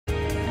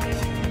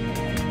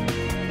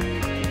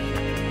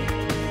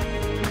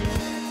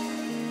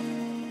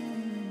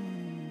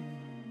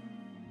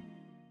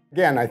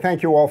Again, I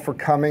thank you all for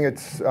coming.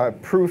 It's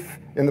proof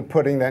in the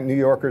pudding that New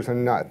Yorkers are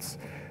nuts,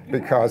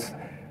 because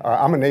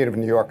I'm a native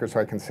New Yorker,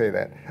 so I can say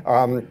that.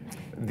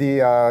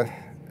 The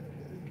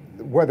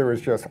weather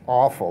is just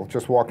awful.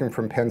 Just walking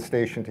from Penn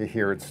Station to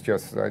here, it's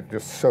just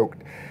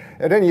soaked.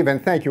 At any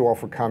event, thank you all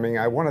for coming.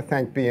 I want to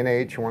thank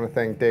B&H. I want to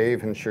thank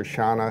Dave and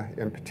Shoshana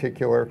in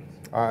particular.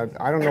 I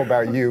don't know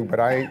about you, but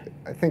I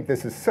think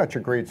this is such a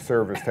great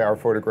service to our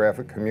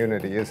photographic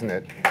community, isn't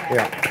it?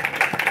 Yeah.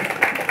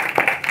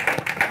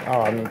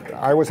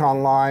 I was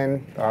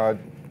online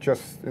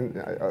just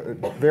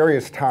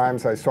various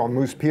times. I saw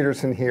Moose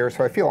Peterson here,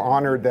 so I feel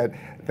honored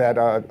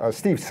that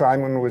Steve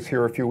Simon was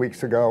here a few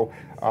weeks ago.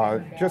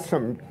 Just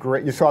some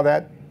great. You saw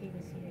that?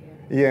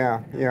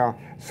 Yeah, yeah.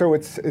 So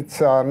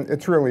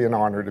it's really an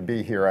honor to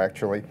be here,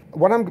 actually.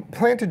 What I'm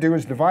planning to do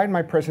is divide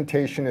my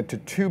presentation into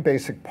two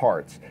basic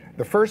parts.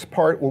 The first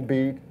part will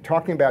be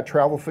talking about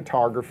travel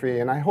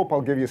photography, and I hope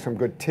I'll give you some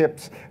good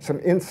tips, some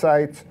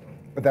insights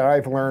that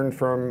I've learned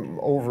from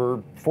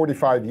over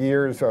 45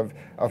 years of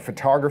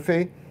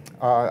photography.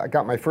 I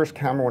got my first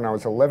camera when I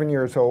was 11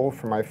 years old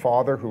from my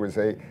father, who was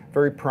a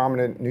very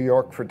prominent New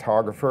York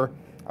photographer.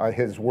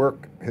 His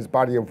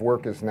body of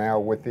work is now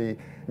with the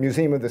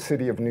Museum of the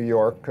City of New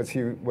York, because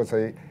he was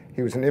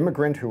an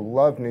immigrant who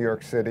loved New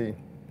York City,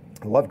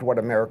 loved what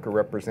America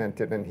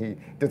represented, and he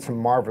did some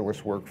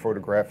marvelous work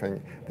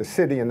photographing the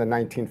city in the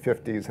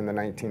 1950s and the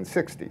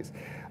 1960s.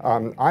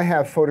 I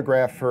have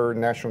photographed for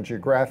National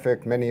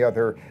Geographic, many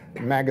other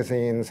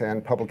magazines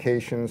and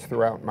publications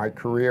throughout my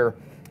career.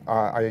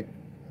 I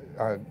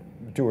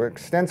do an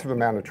extensive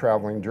amount of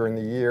traveling during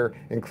the year,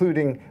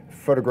 including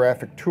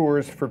photographic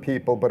tours for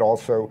people, but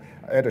also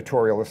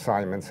editorial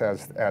assignments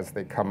as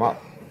they come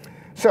up.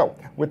 So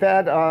with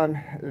that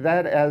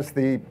as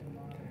the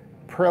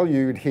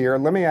prelude here,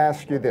 let me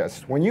ask you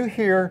this. When you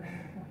hear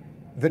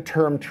the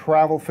term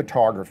travel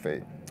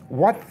photography,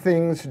 what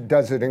things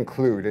does it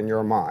include in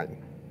your mind?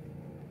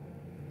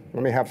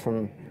 Let me have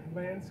some.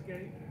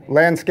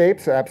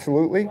 Landscapes,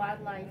 absolutely.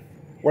 Wildlife.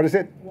 What is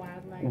it?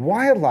 Wildlife.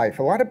 Wildlife.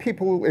 A lot of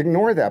people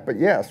ignore that, but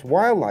yes,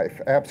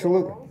 wildlife,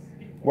 absolutely. Florals.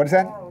 What is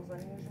that? Florals,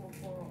 unusual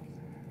florals.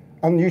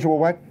 Unusual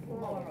what?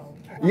 Florals.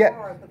 Yeah.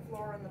 The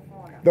flora and the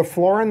fauna. The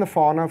flora and the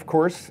fauna, of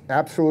course,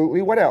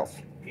 absolutely. What else?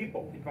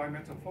 People,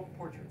 environmental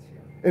portraits here.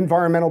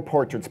 Environmental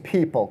portraits,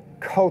 people,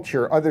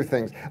 culture, other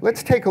things.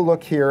 Let's take a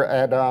look here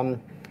at, oh,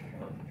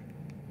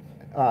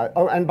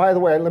 and by the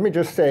way, let me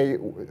just say,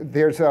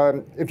 there's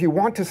if you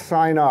want to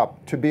sign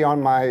up to be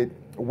on my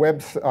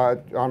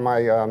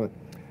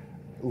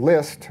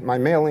list, my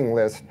mailing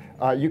list,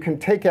 you can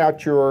take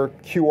out your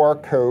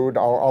QR code.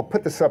 I'll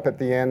put this up at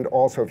the end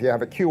also. If you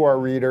have a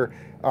QR reader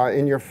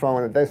in your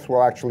phone, this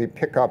will actually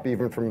pick up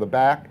even from the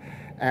back,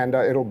 and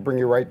it'll bring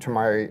you right to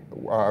my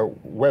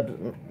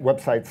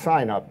website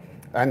sign up.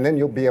 And then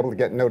you'll be able to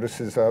get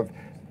notices of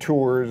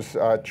tours,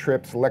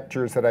 trips,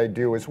 lectures that I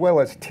do, as well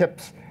as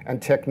tips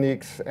and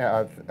techniques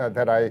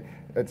that I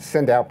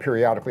send out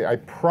periodically. I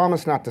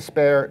promise not to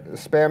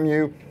spam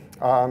you.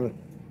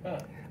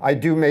 I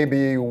do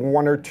maybe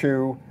 1 or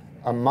 2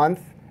 a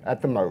month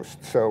at the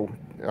most, so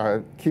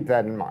keep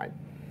that in mind.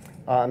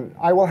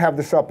 I will have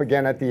this up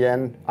again at the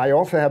end. I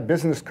also have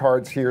business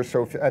cards here,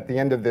 so at the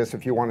end of this,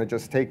 if you want to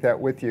just take that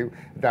with you,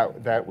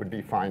 that would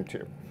be fine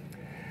too.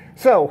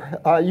 So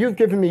you've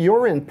given me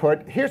your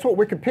input. Here's what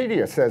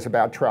Wikipedia says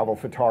about travel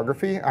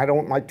photography. I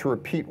don't like to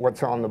repeat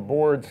what's on the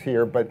boards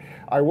here, but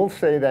I will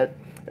say that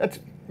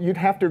you'd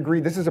have to agree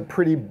this is a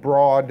pretty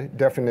broad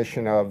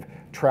definition of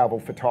travel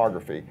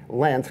photography.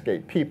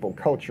 Landscape, people,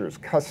 cultures,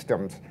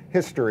 customs,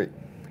 history.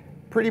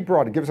 Pretty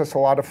broad. It gives us a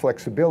lot of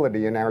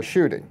flexibility in our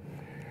shooting.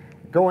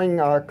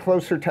 Going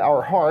closer to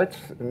our hearts,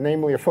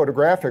 namely a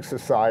photographic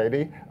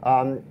society,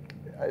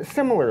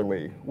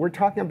 similarly, we're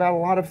talking about a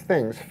lot of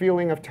things,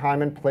 feeling of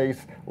time and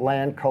place,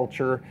 land,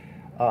 culture,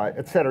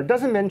 et cetera. It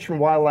doesn't mention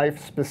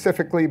wildlife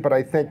specifically, but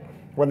I think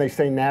when they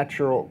say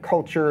natural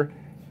culture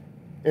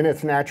in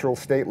its natural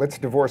state, let's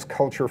divorce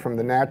culture from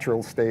the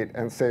natural state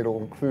and say it'll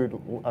include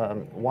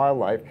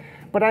wildlife.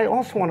 But I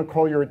also want to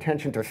call your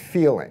attention to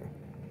feeling,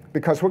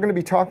 because we're going to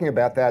be talking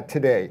about that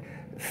today.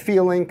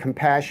 Feeling,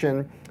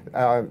 compassion,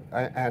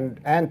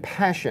 and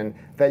passion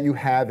that you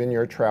have in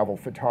your travel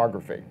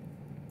photography.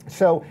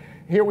 So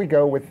here we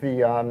go with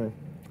the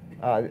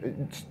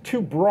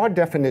 2 broad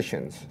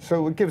definitions,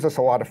 so it gives us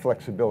a lot of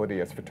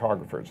flexibility as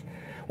photographers.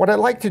 What I'd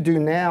like to do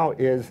now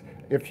is,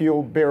 if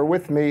you'll bear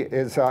with me,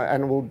 is,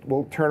 and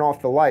we'll turn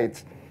off the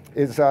lights,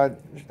 is I'm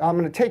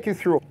going to take you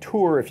through a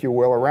tour, if you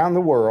will, around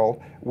the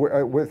world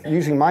with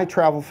using my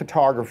travel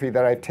photography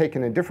that I've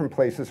taken in different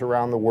places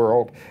around the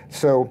world.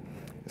 So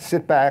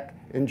sit back,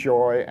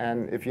 enjoy,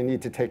 and if you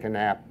need to take a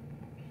nap,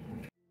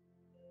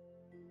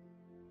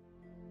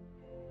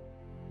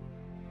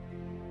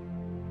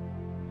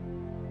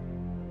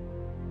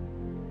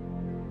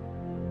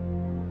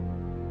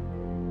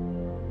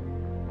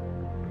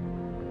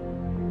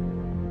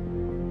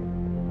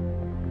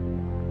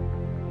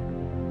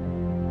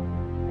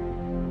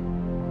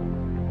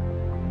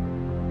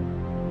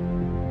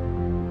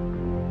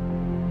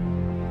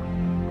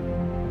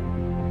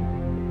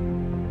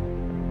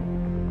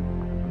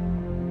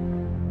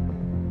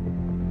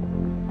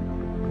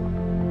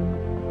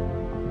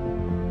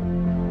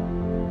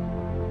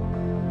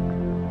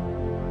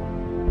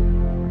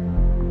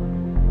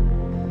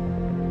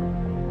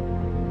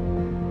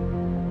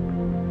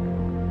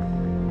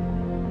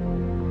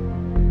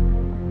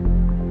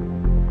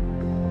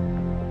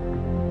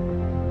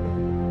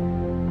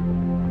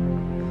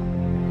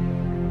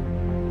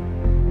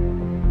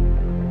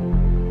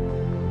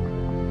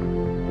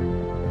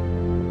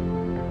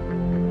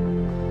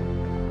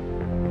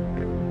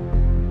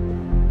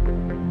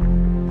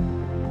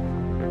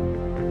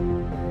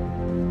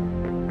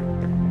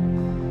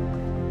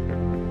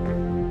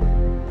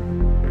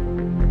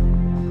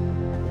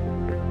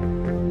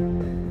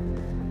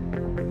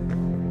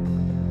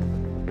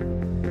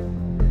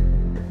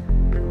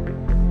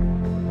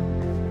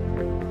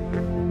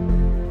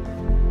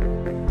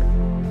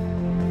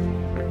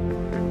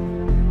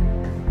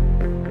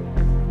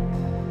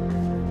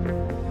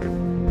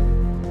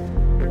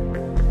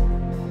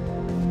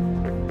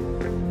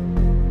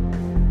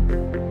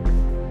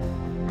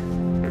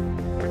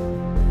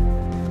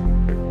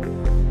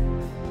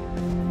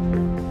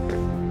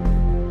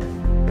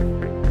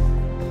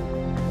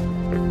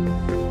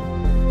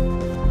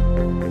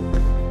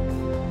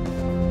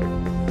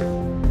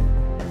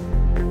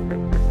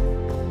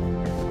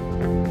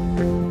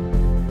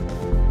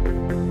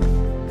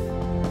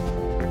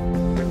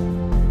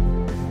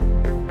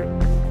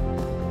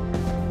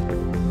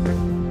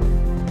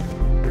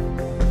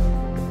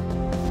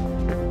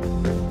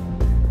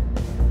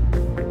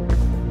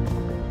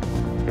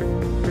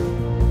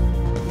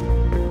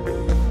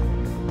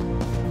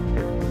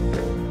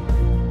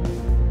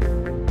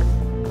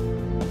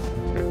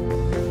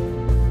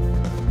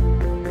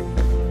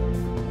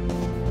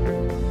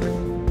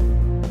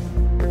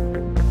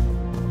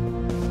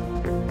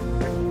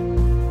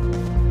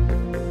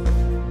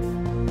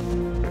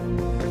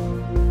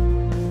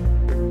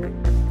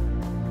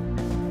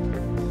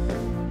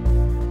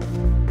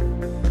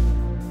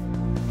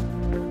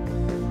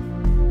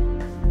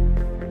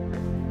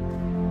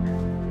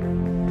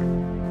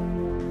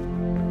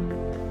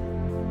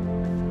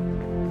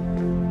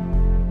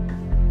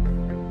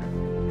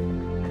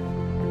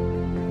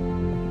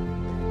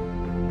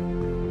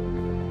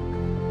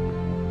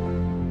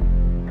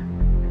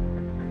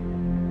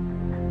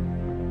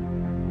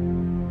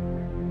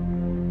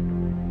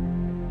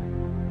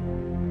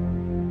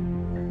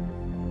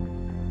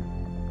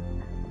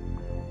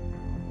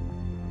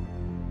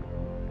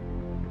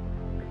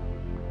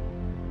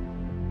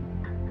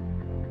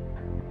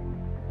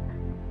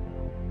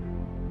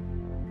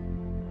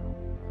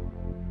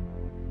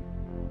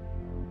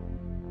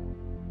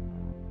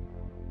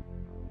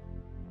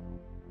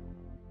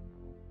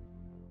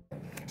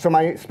 So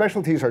my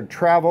specialties are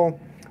travel,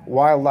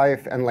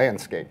 wildlife, and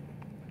landscape.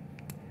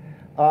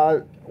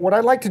 What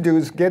I'd like to do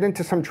is get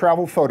into some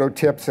travel photo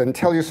tips and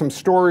tell you some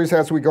stories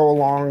as we go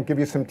along, give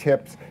you some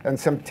tips and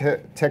some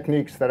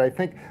techniques that I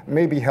think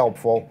may be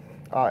helpful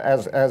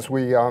as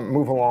we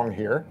move along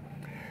here.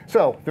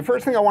 So the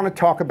first thing I want to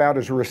talk about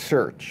is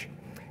research.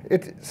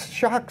 It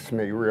shocks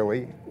me,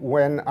 really,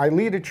 when I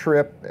lead a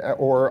trip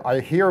or I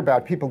hear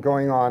about people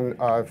going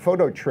on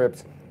photo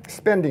trips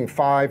spending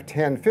 $5,000,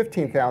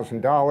 $10,000,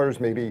 $15,000,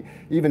 maybe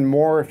even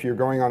more if you're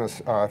going on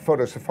a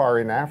photo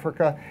safari in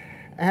Africa.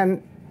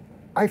 And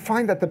I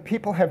find that the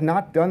people have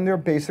not done their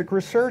basic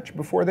research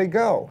before they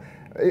go.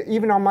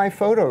 Even on my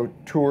photo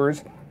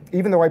tours,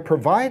 even though I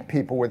provide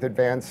people with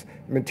advanced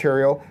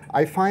material,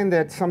 I find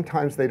that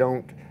sometimes they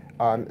don't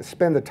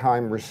spend the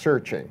time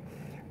researching,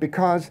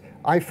 because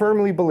I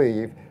firmly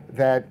believe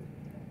that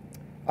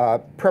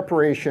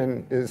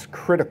preparation is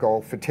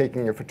critical for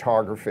taking a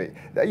photography.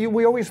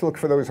 We always look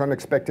for those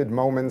unexpected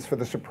moments, for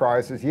the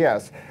surprises,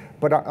 yes,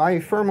 but I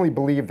firmly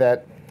believe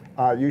that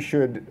you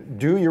should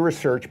do your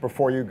research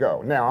before you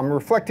go. Now, I'm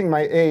reflecting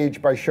my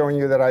age by showing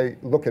you that I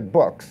look at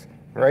books,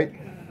 right?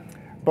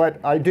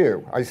 But I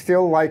do. I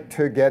still like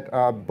to get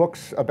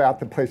books about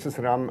the places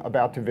that I'm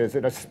about to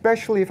visit,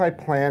 especially if I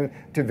plan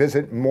to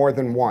visit more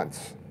than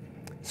once.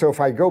 So if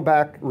I go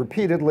back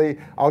repeatedly,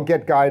 I'll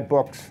get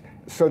guidebooks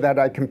so that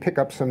I can pick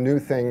up some new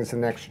things the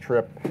next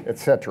trip,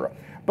 etc.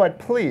 But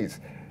please,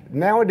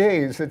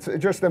 nowadays, it's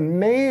just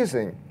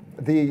amazing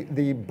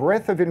the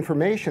breadth of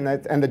information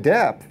and the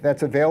depth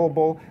that's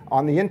available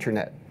on the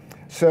internet.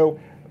 So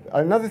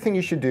another thing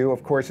you should do,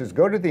 of course, is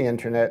go to the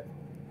internet,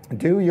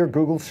 do your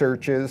Google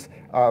searches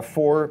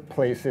for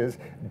places.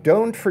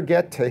 Don't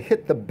forget to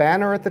hit the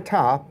banner at the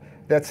top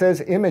that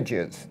says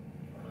images.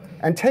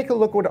 And take a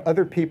look what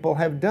other people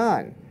have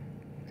done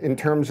in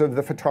terms of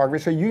the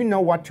photography so you know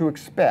what to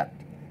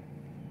expect.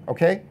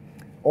 Okay?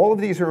 All of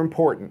these are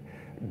important.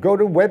 Go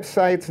to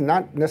websites,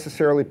 not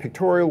necessarily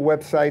pictorial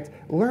websites.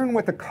 Learn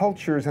what the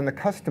cultures and the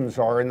customs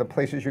are in the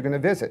places you're going to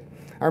visit.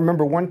 I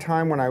remember one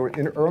time when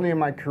early in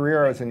my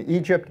career, I was in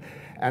Egypt,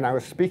 and I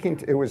was speaking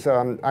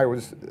to, I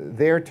was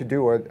there to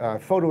do a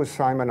photo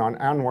assignment on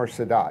Anwar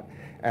Sadat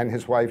and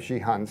his wife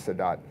Jihan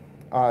Sadat.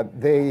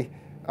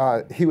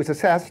 He was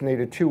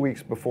assassinated 2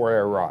 weeks before I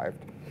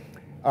arrived.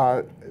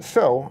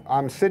 So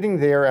I'm sitting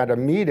there at a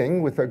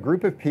meeting with a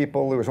group of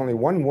people. There was only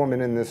one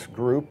woman in this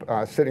group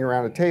sitting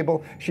around a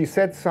table. She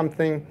said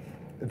something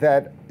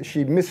that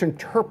she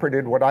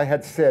misinterpreted what I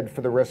had said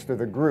for the rest of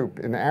the group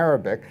in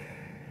Arabic.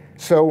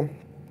 So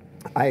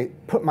I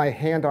put my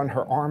hand on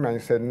her arm and I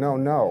said, no,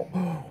 no.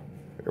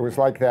 It was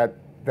like that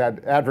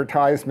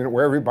advertisement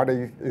where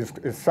everybody is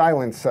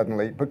silent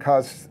suddenly,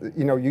 because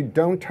you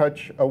don't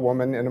touch a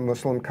woman in a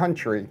Muslim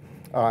country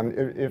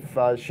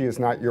if she is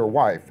not your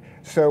wife.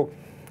 So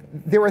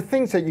there are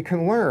things that you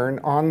can learn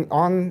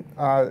online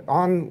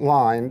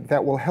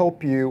that will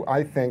help you,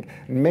 I think,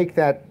 make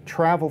that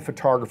travel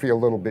photography a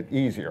little bit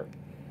easier.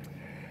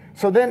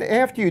 So then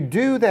after you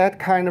do that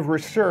kind of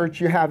research,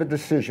 you have a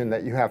decision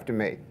that you have to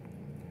make.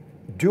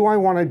 Do I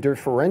want to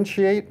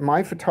differentiate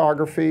my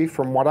photography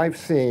from what I've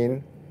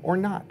seen or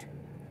not?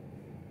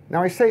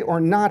 Now I say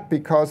or not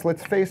because,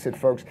 let's face it,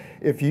 folks,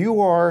 if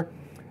you are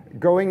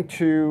going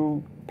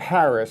to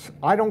Paris,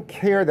 I don't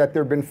care that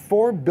there have been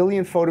 4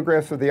 billion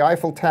photographs of the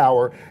Eiffel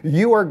Tower,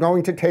 you are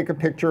going to take a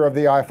picture of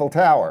the Eiffel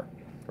Tower,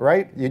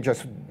 right? You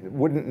just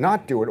wouldn't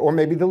not do it. Or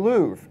maybe the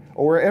Louvre,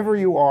 or wherever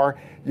you are,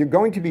 you're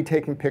going to be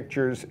taking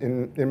pictures,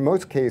 in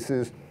most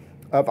cases,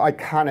 of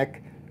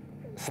iconic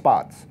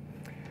spots.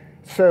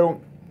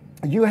 So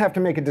you have to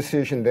make a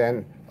decision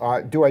then,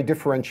 do I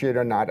differentiate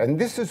or not? And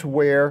this is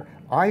where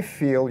I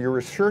feel your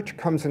research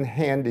comes in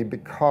handy,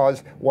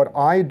 because what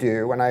I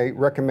do, and I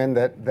recommend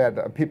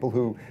that people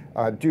who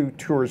do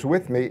tours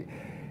with me,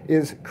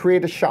 is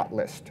create a shot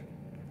list.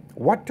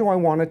 What do I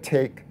want to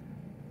take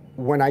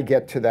when I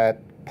get to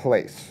that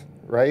place,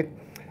 right?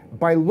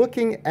 By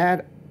looking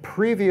at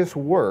previous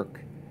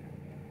work,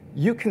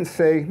 you can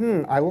say,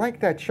 I like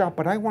that shot,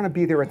 but I want to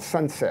be there at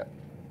sunset.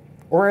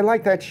 Or I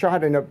like that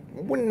shot, and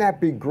wouldn't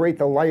that be great,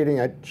 the lighting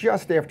at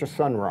just after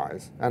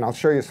sunrise? And I'll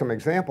show you some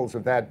examples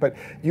of that. But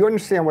you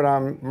understand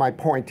what my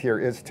point here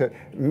is, to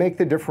make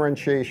the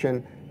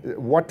differentiation.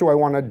 What do I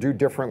want to do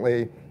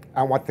differently,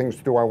 and what things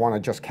do I want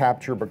to just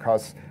capture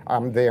because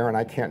I'm there and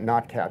I can't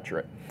not capture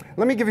it?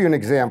 Let me give you an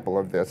example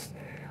of this.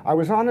 I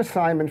was on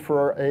assignment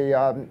for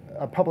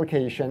a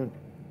publication,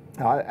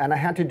 and I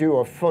had to do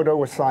a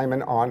photo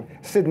assignment on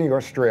Sydney,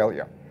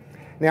 Australia.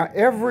 Now,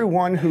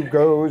 everyone who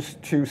goes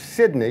to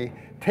Sydney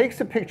takes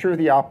a picture of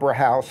the Opera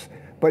House,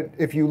 but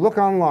if you look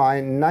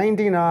online,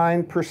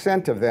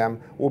 99% of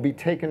them will be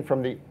taken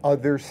from the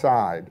other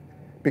side,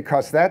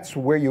 because that's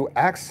where you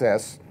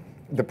access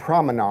the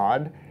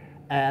promenade,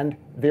 and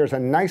there's a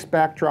nice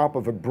backdrop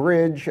of a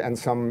bridge and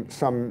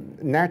some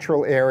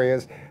natural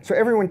areas, so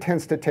everyone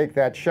tends to take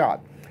that shot.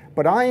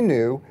 But I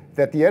knew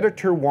that the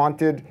editor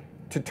wanted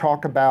to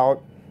talk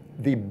about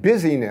the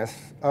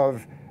busyness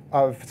of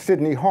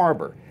Sydney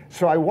Harbor.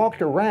 So I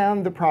walked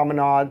around the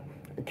promenade,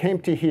 came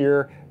to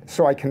here.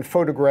 so I can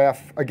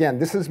photograph. Again,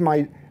 this is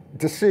my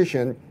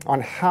decision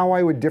on how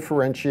I would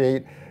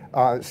differentiate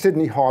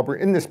Sydney Harbor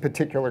in this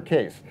particular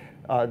case,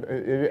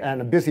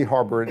 and a busy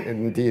harbor it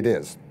indeed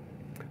is.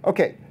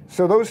 Okay,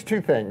 so those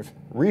two things,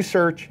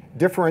 research,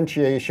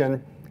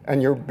 differentiation,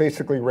 and you're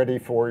basically ready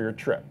for your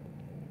trip.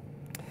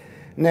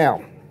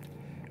 Now,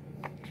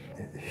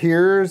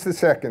 here's the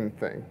second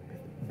thing,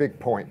 big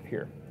point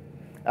here.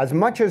 As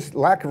much as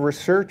lack of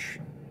research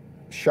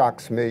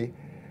shocks me,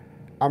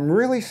 I'm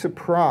really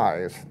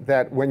surprised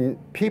that when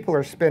people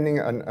are spending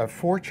a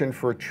fortune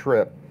for a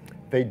trip,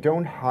 they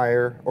don't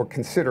hire or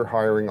consider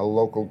hiring a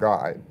local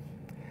guide.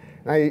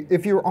 Now,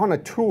 if you're on a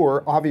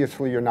tour,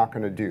 obviously you're not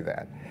going to do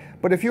that.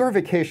 But if you're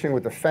vacationing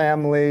with a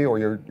family or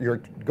you're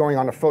going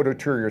on a photo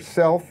tour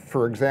yourself,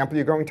 for example,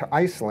 you're going to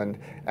Iceland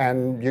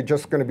and you're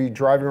just going to be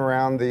driving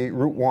around the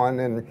Route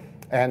 1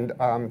 and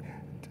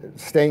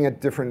staying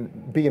at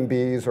different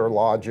B&Bs or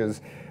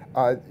lodges,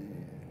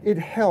 it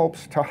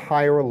helps to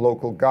hire a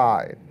local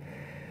guide.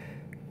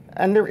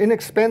 And they're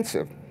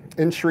inexpensive.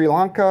 In Sri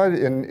Lanka,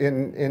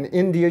 in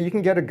India, you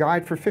can get a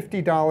guide for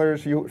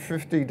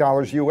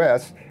 $50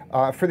 US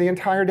for the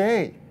entire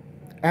day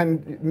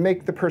and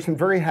make the person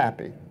very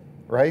happy,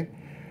 right?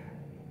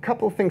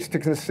 Couple of things to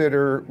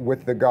consider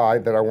with the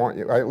guide that I want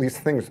you, at least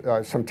things,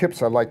 some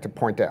tips I'd like to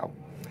point out.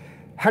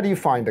 How do you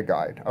find a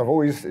guide?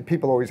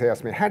 People always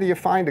ask me, how do you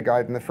find a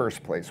guide in the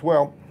first place?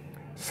 Well,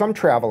 some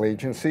travel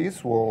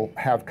agencies will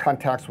have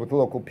contacts with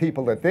local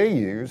people that they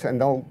use and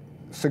they'll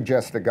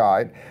suggest a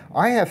guide.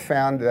 I have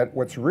found that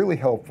what's really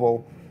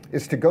helpful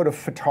is to go to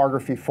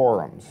photography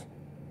forums,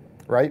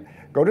 right?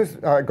 Go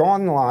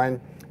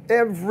online,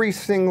 every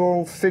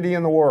single city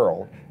in the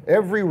world,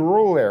 every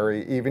rural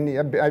area even.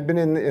 I've been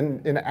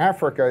in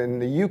Africa, in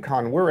the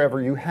Yukon,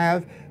 wherever, you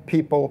have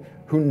people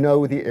who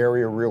know the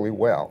area really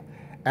well.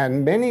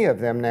 And many of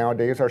them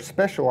nowadays are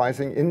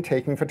specializing in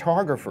taking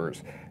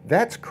photographers.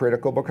 That's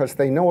critical because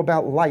they know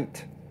about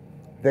light.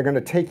 They're going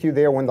to take you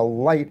there when the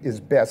light is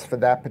best for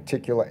that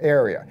particular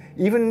area.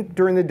 Even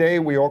during the day,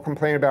 we all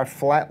complain about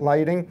flat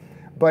lighting,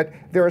 but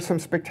there are some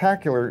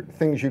spectacular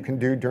things you can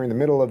do during the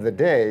middle of the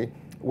day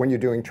when you're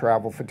doing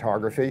travel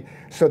photography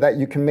so that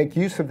you can make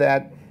use of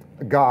that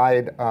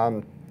guide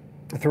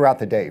throughout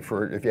the day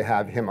for if you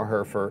have him or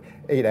her for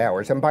 8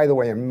 hours. And by the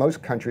way, in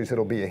most countries,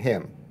 it'll be a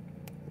him,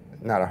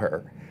 not a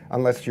her.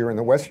 Unless you're in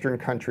the Western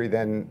country,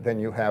 then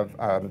you have,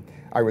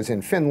 I was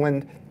in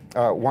Finland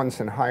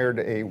once and hired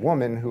a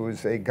woman who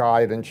was a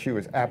guide, and she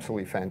was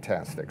absolutely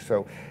fantastic.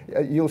 So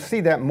you'll see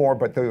that more,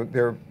 but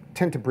they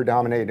tend to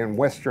predominate in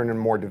Western and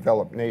more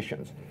developed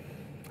nations.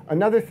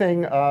 Another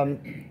thing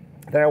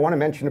that I want to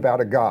mention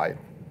about a guide,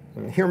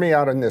 and hear me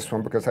out on this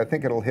one because I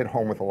think it'll hit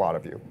home with a lot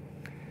of you.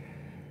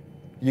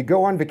 You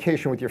go on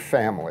vacation with your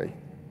family.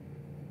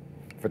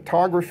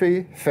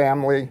 Photography,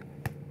 family,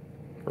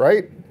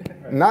 right?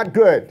 Not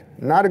good,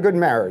 not a good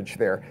marriage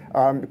there.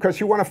 Because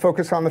you want to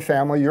focus on the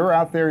family. You're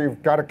out there,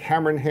 you've got a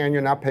camera in hand,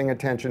 you're not paying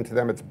attention to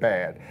them, it's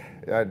bad.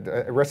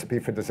 A recipe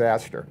for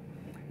disaster.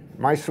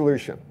 My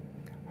solution,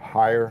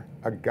 hire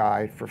a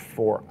guide for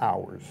 4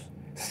 hours.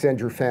 Send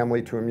your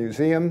family to a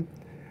museum,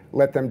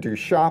 let them do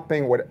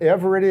shopping,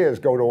 whatever it is,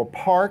 go to a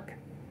park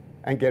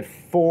and get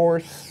 4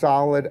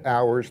 solid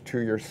hours to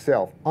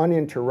yourself.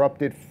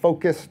 Uninterrupted,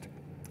 focused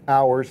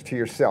hours to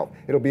yourself.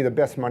 It'll be the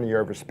best money you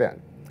ever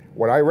spend.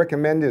 What I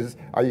recommend is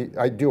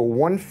I do a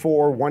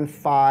 1-4,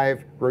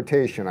 1-5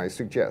 rotation, I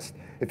suggest.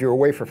 If you're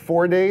away for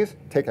 4 days,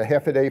 take a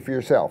half a day for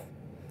yourself.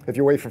 If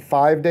you're away for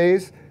 5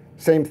 days,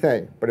 same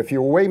thing. But if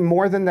you're away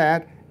more than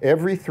that,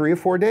 every 3 or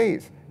 4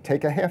 days,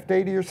 take a half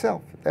day to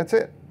yourself. That's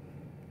it.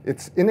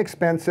 It's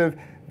inexpensive.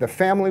 The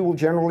family will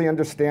generally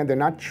understand. They're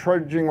not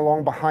trudging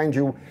along behind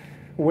you,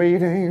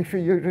 waiting for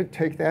you to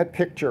take that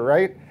picture,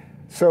 right?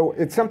 So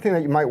it's something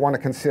that you might want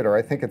to consider.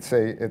 I think it's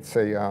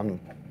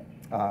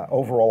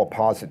overall a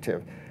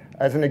positive.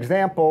 As an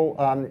example,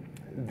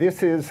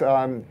 this is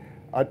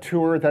a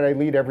tour that I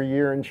lead every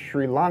year in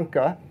Sri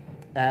Lanka,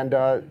 and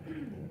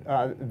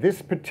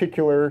this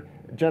particular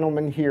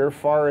gentleman here,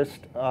 Forrest,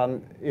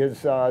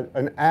 is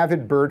an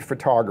avid bird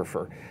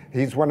photographer.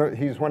 He's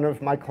one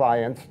of my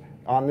clients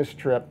on this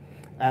trip,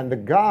 and the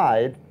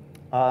guide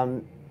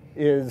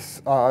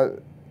is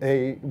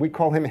we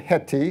call him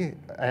Hetty,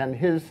 and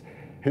his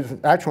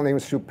actual name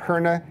is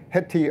Suparna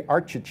Hetty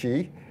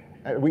Archichi.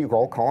 We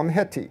all call him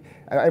Hetty.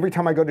 Every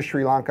time I go to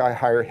Sri Lanka, I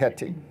hire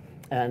Hetty.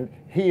 And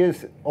he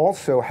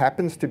also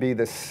happens to be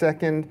the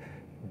second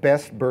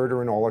best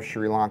birder in all of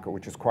Sri Lanka,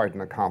 which is quite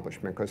an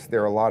accomplishment because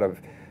there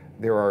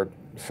are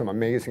some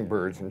amazing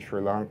birds in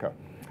Sri Lanka.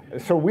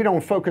 So we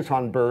don't focus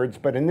on birds,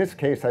 but in this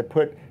case, I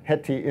put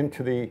Hetty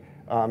into the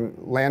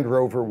Land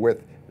Rover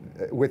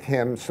with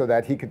him so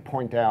that he could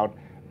point out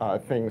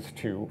things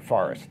to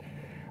Forrest.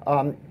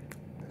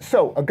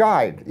 So a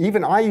guide,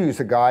 even I use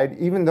a guide,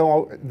 even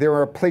though there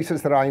are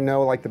places that I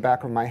know like the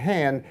back of my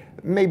hand,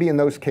 maybe in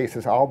those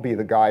cases I'll be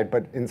the guide,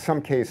 but in some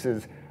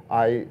cases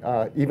I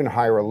even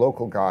hire a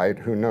local guide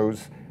who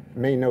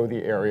may know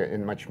the area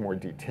in much more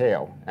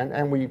detail,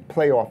 and we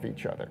play off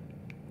each other.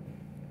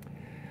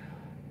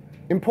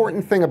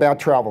 important thing about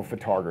travel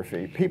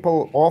photography.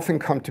 People often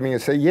come to me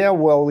and say, yeah,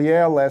 well,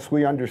 yeah, Les,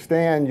 we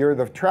understand you're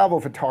the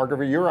travel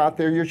photographer, you're out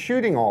there, you're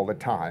shooting all the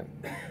time.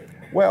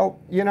 Well,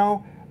 you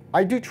know,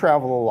 I do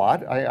travel a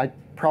lot. I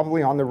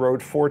probably on the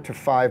road 4 to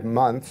 5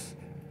 months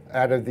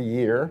out of the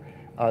year,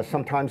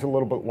 sometimes a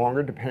little bit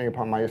longer depending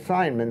upon my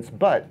assignments,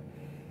 but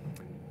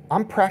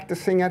I'm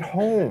practicing at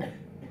home.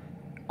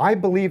 I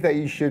believe that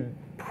you should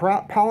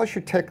polish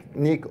your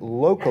technique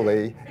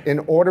locally in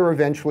order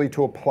eventually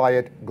to apply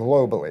it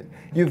globally.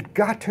 You've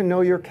got to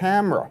know your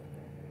camera.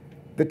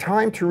 The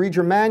time to read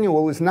your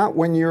manual is not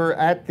when you're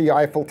at the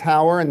Eiffel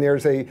Tower and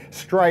there's a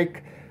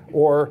strike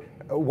or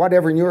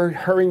whatever, and you're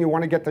hurrying, you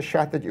want to get the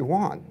shot that you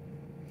want,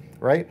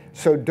 right?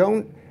 So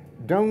don't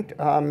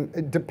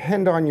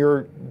depend on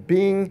your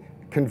being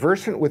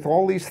conversant with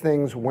all these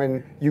things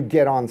when you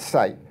get on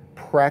site.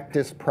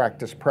 Practice,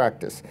 practice,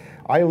 practice.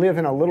 I live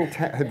in a little,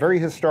 very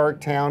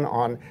historic town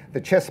on the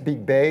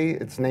Chesapeake Bay.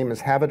 Its name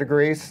is Havre de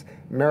Grace,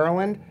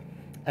 Maryland.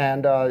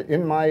 And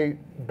in my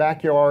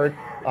backyard,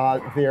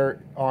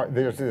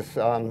 there's this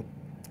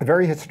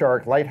very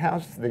historic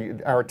lighthouse.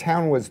 Our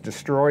town was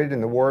destroyed in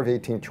the War of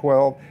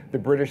 1812. The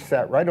British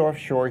sat right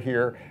offshore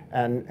here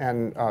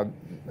and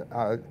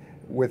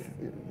with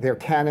their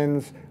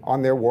cannons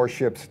on their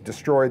warships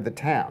destroyed the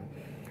town.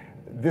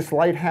 This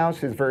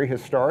lighthouse is very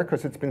historic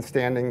because it's been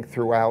standing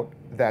throughout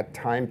that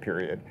time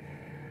period.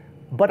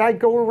 But I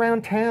go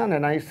around town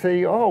and I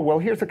say, oh, well,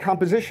 here's a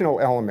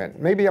compositional element.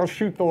 Maybe I'll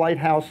shoot the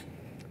lighthouse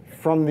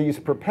from these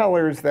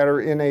propellers that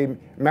are in a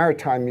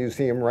maritime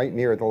museum right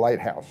near the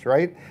lighthouse,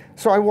 right?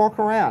 So I walk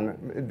around.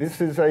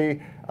 This is a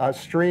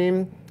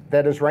stream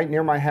that is right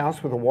near my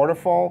house with a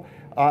waterfall.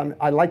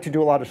 I like to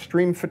do a lot of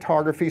stream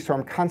photography, so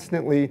I'm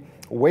constantly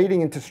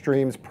wading into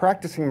streams,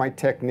 practicing my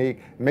technique,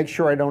 make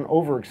sure I don't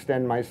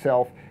overextend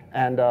myself,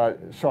 and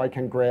so I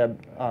can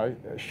grab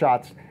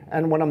shots.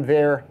 And when I'm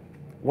there,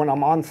 when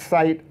I'm on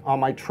site on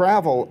my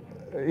travel,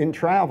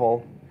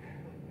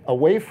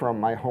 away from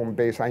my home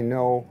base, I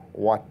know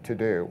what to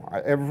do.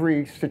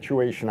 Every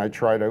situation I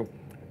try to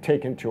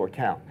take into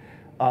account.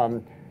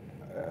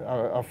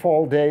 A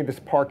fall day, this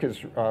park is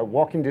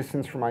walking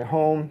distance from my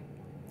home.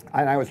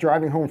 And I was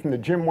driving home from the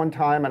gym one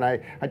time and I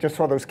just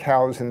saw those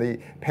cows in the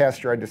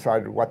pasture. I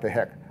decided, what the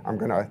heck, I'm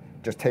gonna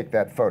just take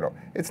that photo.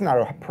 It's not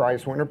a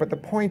prize winner, but the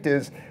point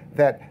is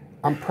that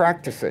I'm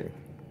practicing.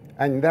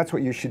 And that's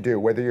what you should do,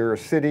 whether you're a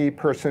city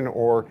person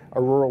or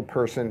a rural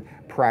person,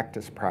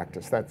 practice,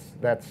 practice.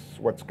 That's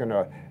what's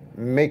gonna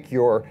make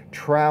your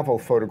travel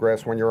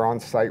photographs when you're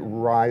on site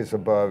rise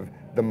above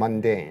the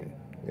mundane,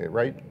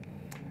 right?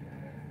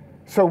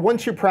 So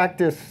once you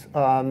practice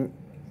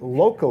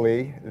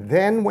locally,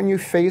 then when you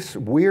face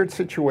weird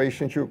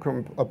situations, you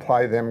can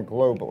apply them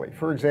globally.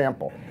 For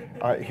example,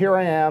 here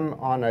I am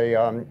on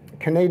a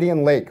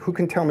Canadian lake. Who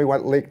can tell me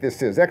what lake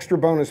this is? Extra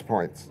bonus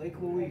points. Lake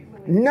Louise.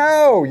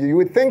 No, you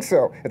would think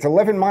so. It's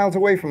 11 miles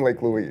away from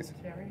Lake Louise.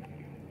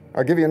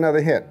 I'll give you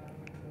another hint.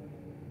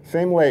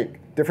 Same lake,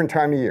 different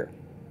time of year.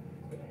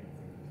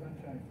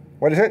 Sunshine.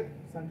 What is it?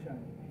 Sunshine.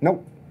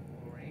 Nope.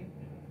 Moraine.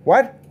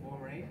 What?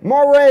 Moraine.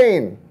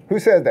 Moraine. Who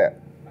said that?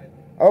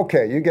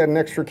 Okay, you get an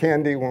extra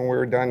candy when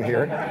we're done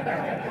here.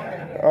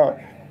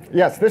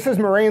 Yes, this is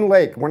Moraine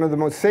Lake, one of the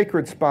most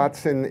sacred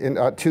spots to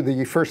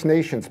the First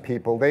Nations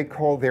people. They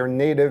call their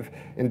native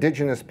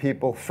indigenous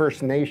people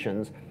First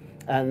Nations.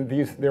 And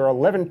there are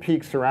 11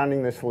 peaks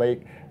surrounding this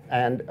lake.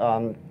 And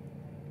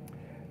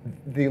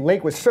the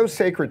lake was so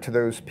sacred to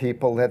those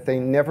people that they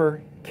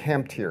never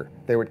camped here.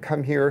 They would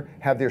come here,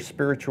 have their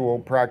spiritual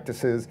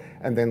practices,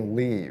 and then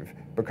leave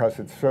because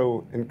it's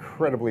so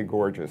incredibly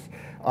gorgeous.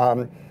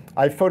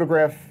 I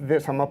photographed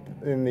this. I'm up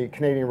in the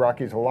Canadian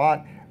Rockies a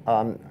lot.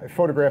 I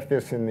photographed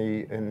this in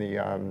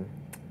the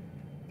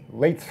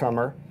late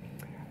summer.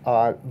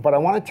 But I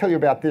want to tell you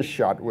about this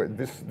shot.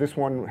 This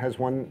one has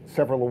won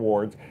several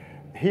awards.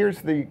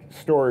 Here's the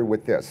story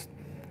with this.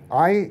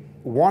 I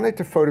wanted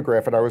to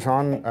photograph it.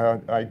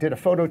 I did a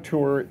photo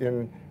tour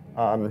in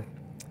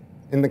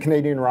the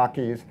Canadian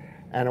Rockies,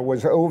 and it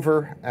was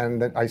over,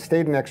 and I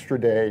stayed an extra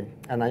day,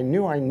 and I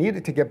knew I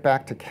needed to get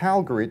back to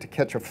Calgary to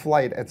catch a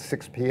flight at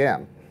 6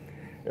 p.m.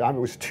 It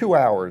was 2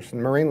 hours,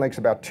 and Moraine Lake's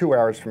about 2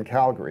 hours from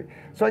Calgary.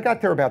 So I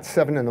got there about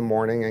 7 in the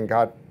morning and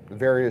got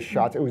various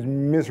shots. It was a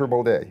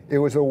miserable day. It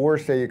was the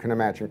worst day you can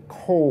imagine.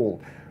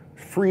 Cold,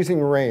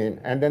 freezing rain,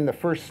 and then the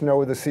first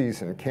snow of the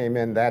season came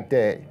in that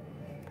day.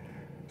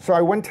 So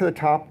I went to the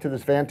top to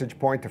this vantage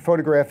point to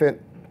photograph it,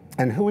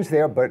 and who was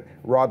there but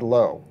Rod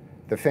Lowe,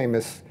 the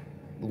famous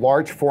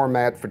large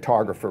format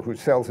photographer who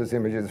sells his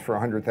images for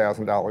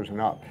 $100,000 and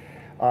up.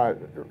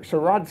 So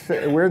Rod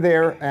said, we're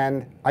there,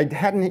 and I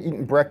hadn't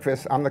eaten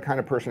breakfast. I'm the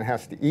kind of person who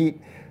has to eat.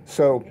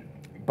 So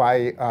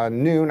by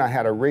noon, I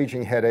had a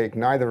raging headache.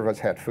 Neither of us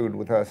had food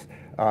with us.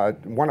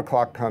 1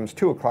 o'clock comes,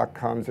 2 o'clock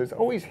comes. There's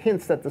always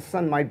hints that the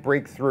sun might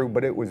break through,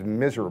 but it was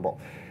miserable.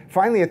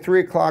 Finally, at 3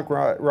 o'clock,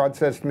 Rod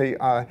says to me,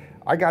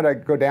 I got to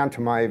go down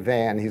to my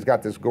van. He's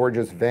got this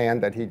gorgeous van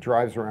that he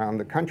drives around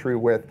the country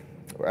with,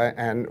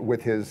 and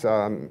with his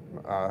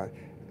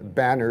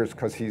banners,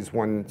 because he's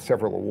won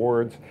several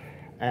awards.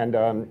 And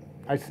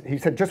he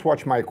said, just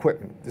watch my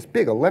equipment. This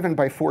big 11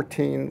 by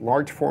 14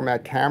 large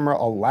format camera,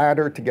 a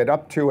ladder to get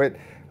up to it.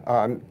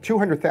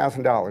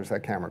 $200,000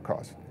 that camera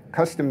cost.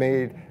 Custom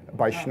made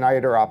by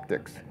Schneider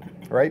Optics,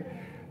 right?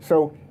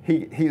 So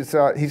he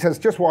says,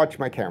 just watch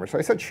my camera. So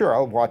I said, sure,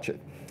 I'll watch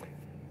it.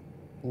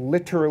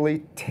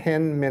 Literally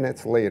 10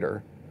 minutes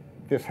later,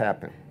 this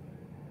happened.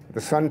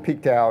 The sun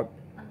peeked out.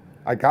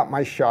 I got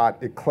my shot.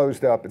 It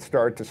closed up. It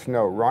started to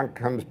snow. Rod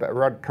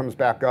comes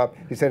back up.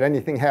 He said,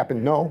 anything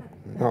happened? No.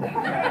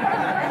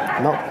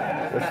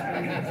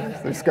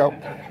 Let's go.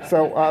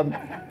 So,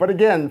 but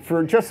again,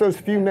 for just those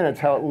few minutes,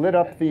 how it lit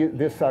up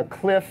this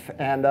cliff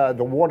and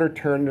the water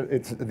turned,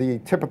 it's the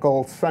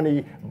typical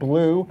sunny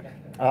blue,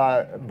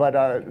 but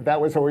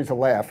that was always a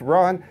laugh.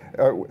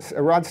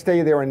 Rod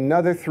stayed there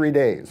another 3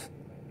 days,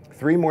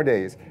 3 more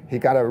days. He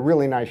got a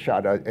really nice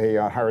shot,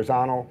 a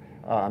horizontal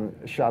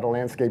shot, a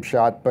landscape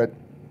shot, but,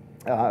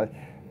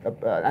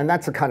 and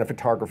that's the kind of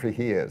photographer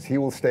he is. He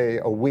will stay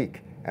a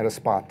week at a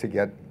spot to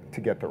get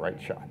the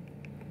right shot.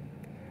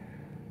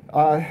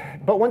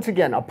 But once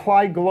again,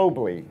 apply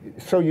globally,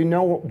 so you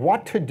know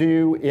what to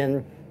do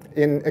in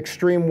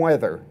extreme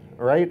weather,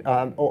 right?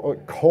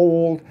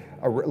 Cold,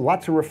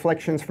 lots of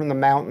reflections from the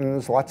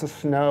mountains, lots of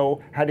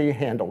snow. How do you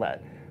handle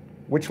that?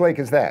 Which lake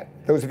is that?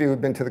 Those of you who've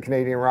been to the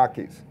Canadian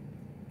Rockies.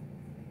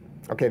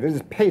 Okay, this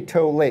is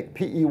Peyto Lake,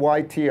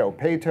 P-E-Y-T-O,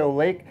 Peyto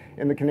Lake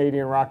in the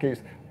Canadian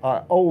Rockies,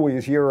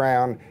 always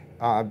year-round,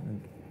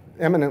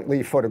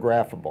 eminently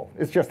photographable.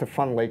 It's just a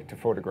fun lake to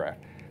photograph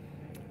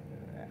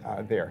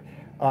there.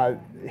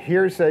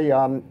 Here's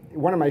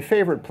one of my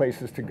favorite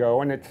places to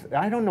go, and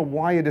I don't know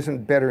why it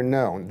isn't better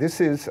known.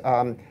 This is,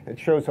 it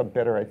shows up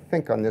better, I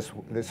think, on this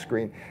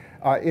screen.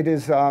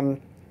 This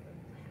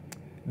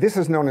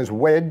is known as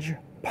Wedge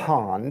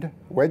Pond.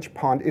 Wedge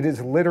Pond. It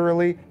is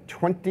literally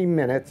 20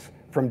 minutes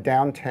from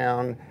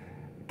downtown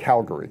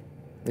Calgary.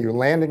 You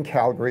land in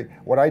Calgary.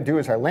 What I do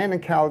is I land in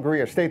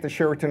Calgary, I stay at the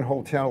Sheraton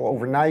Hotel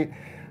overnight.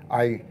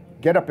 I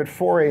get up at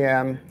 4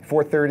 a.m.,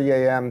 4:30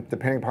 a.m.,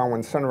 depending upon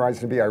when sunrise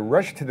is going to be. I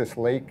rush to this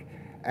lake,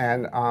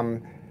 and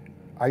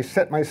I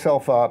set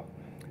myself up.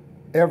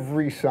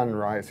 Every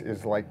sunrise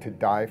is like to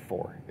die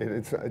for.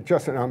 It's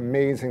just an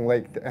amazing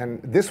lake.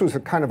 And this was a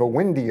kind of a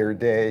windier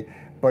day,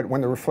 but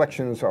when the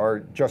reflections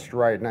are just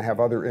right, and I have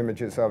other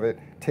images of it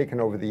taken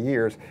over the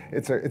years,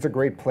 it's a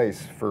great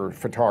place for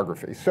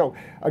photography. So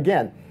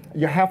again,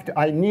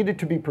 I needed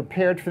to be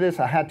prepared for this.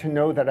 I had to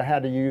know that I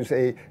had to use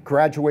a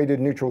graduated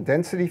neutral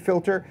density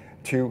filter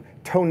to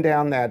tone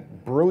down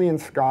that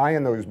brilliant sky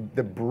and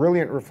the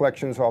brilliant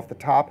reflections off the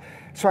top.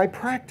 So I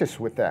practice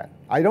with that.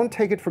 I don't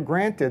take it for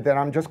granted that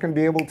I'm just going to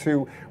be able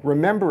to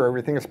remember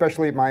everything,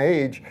 especially at my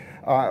age.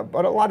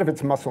 But a lot of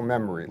it's muscle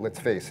memory, let's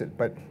face it.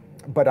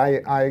 But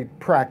I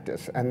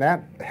practice, and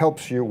that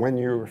helps you when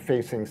you're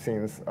facing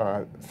scenes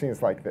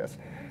like this.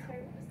 I'm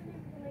sorry, what was the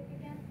name of the lake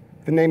again?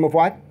 The name of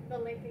what? The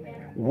lake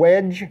again?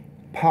 Wedge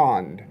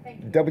Pond.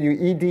 Thank you.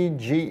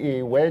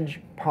 W-E-D-G-E,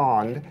 Wedge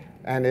Pond.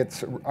 And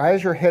it's,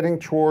 as you're heading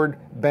toward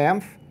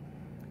Banff,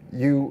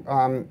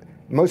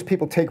 most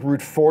people take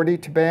Route 40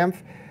 to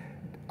Banff.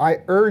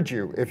 I urge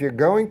you, if you're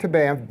going to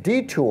Banff,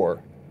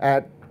 detour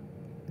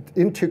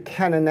into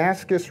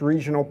Kananaskis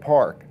Regional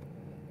Park.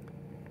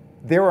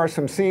 There are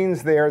some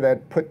scenes there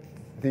that put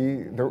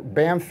the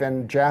Banff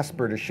and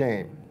Jasper to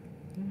shame,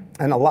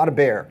 and a lot of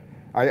bear.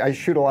 I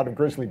shoot a lot of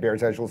grizzly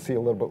bears, as you'll see a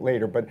little bit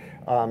later, but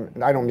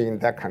I don't mean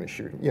that kind of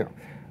shooting, you know.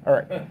 All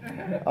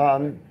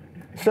right.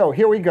 So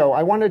here we go.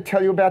 I want to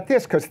tell you about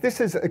this because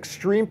this is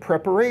extreme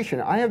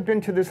preparation. I have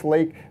been to this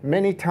lake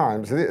many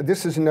times.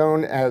 This is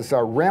known as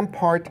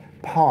Rampart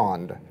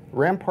Pond.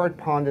 Rampart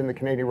Pond in the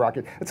Canadian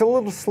Rockies. It's a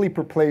little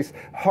sleeper place.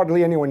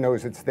 Hardly anyone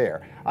knows it's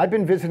there. I've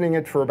been visiting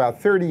it for about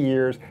 30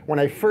 years. When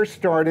I first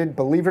started,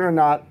 believe it or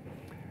not,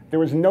 there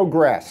was no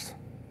grass.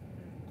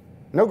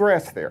 No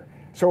grass there.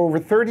 So over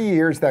 30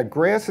 years, that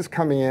grass is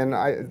coming in.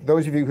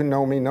 Those of you who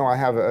know me know I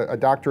have a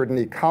doctorate in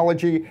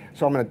ecology,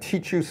 so I'm going to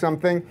teach you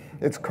something.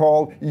 It's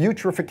called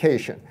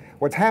eutrophication.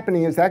 What's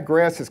happening is that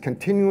grass is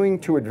continuing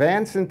to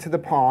advance into the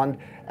pond,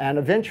 and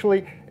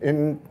eventually,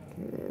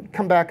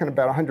 come back in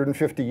about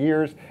 150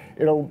 years,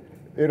 you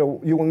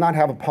will not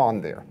have a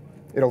pond there.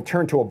 It'll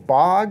turn to a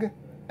bog,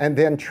 and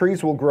then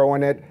trees will grow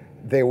in it.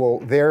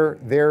 Their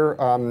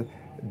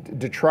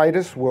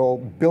detritus will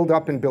build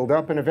up, and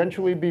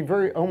eventually be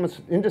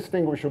almost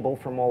indistinguishable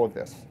from all of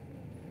this,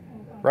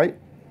 right?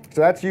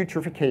 So that's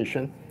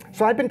eutrophication.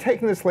 So I've been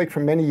taking this lake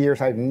for many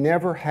years. I've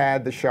never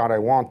had the shot I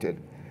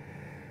wanted.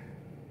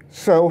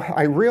 So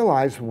I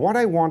realized what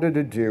I wanted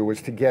to do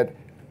was to get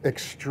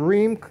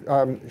extreme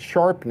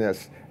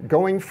sharpness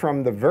going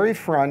from the very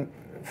front,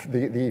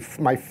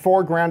 my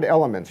foreground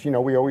elements. You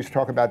know, we always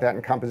talk about that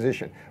in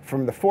composition.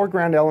 From the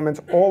foreground elements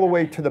all the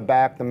way to the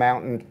back, the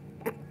mountain,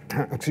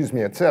 excuse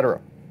me,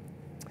 etc.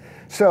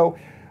 So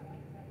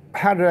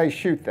how did I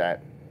shoot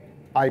that?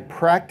 I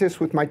practiced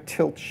with my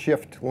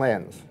tilt-shift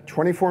lens,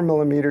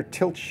 24mm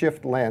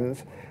tilt-shift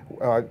lens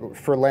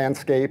for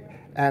landscape,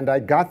 and I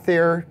got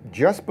there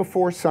just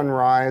before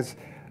sunrise,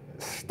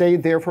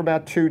 stayed there for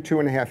about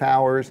 2.5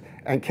 hours,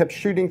 and kept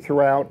shooting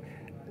throughout.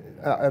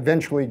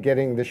 eventually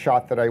getting the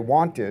shot that I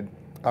wanted,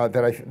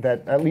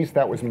 that at least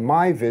that was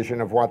my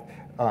vision of what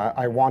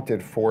I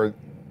wanted for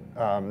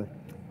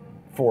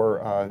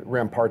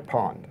Rampart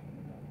Pond.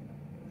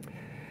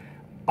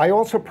 I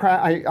also,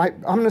 I'm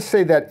going to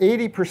say that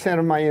 80%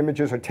 of my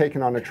images are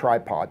taken on a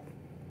tripod,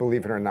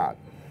 believe it or not.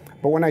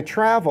 But when I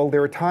travel,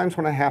 there are times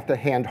when I have to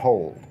hand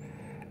hold.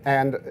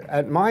 And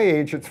at my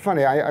age, it's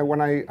funny, I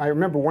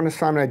remember one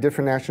assignment I did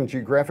for National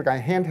Geographic, I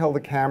handheld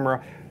the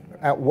camera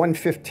at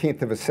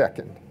 1/15th of a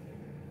second.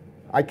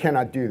 I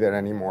cannot do that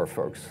anymore,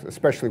 folks,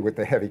 especially with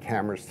the heavy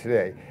cameras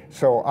today.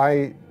 So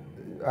I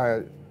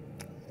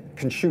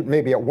can shoot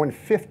maybe at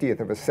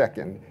 1/50th of a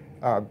second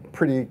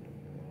pretty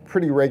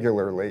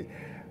regularly.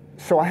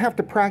 So I have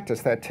to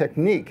practice that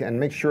technique and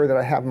make sure that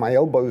I have my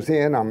elbows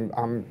in,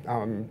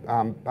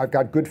 I've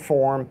got good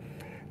form.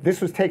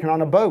 This was taken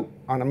on a boat,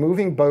 on a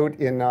moving boat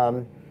in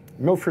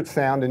Milford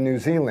Sound in New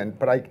Zealand,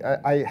 but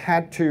I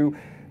had to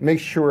make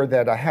sure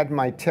that I had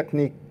my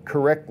technique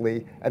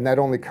correctly, and that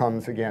only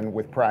comes, again,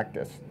 with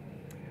practice.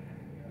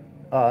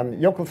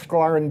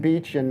 Jökulsárlón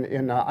Beach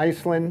in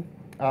Iceland,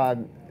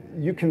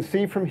 you can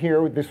see from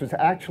here, this was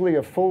actually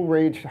a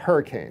full-range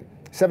hurricane,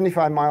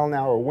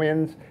 75-mile-an-hour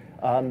winds,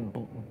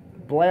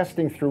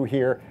 blasting through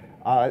here.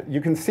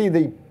 You can see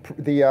the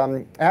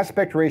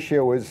aspect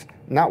ratio is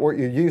not what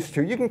you're used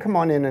to. You can come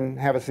on in and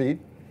have a seat.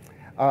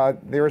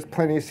 There's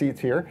plenty of seats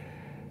here.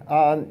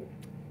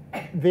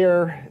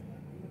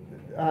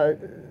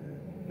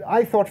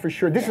 I thought for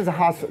sure, this is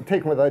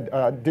taken with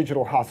a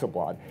digital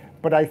Hasselblad,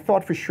 but I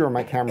thought for sure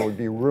my camera would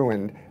be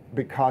ruined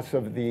because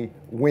of the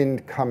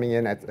wind coming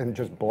in and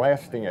just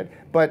blasting it,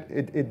 but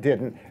it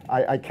didn't.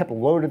 I kept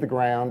low to the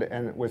ground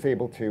and was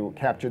able to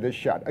capture this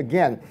shot.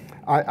 Again,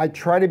 I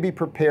try to be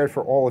prepared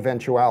for all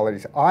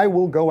eventualities. I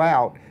will go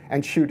out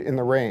and shoot in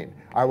the rain.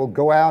 I will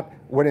go out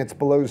when it's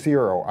below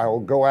zero. I will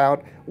go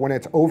out when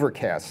it's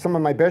overcast. Some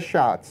of my best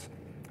shots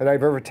that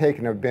I've ever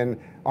taken have been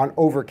on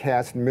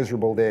overcast,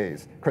 miserable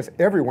days, because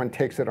everyone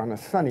takes it on a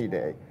sunny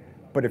day.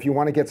 But if you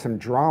want to get some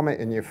drama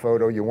in your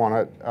photo, you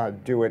want to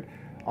do it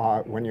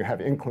when you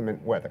have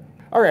inclement weather.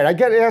 All right, I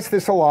get asked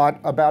this a lot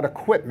about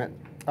equipment.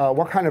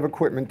 What kind of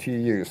equipment do you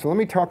use? So let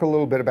me talk a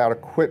little bit about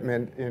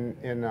equipment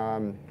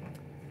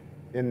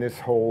in this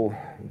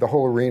the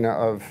whole arena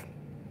of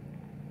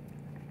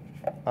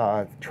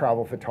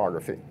travel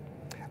photography.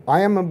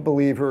 I am a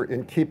believer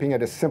in keeping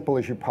it as simple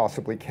as you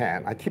possibly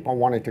can. I keep on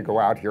wanting to go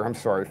out here, I'm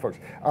sorry folks.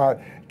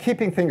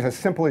 Keeping things as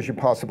simple as you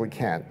possibly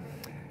can.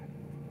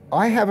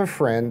 I have a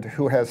friend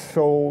who has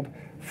sold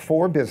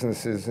 4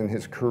 businesses in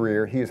his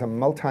career. He is a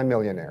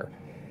multimillionaire.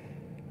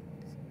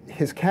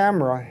 His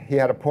camera, he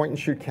had a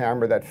point-and-shoot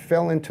camera that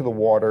fell into the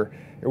water.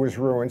 It was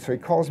ruined, so he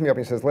calls me up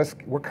and he says,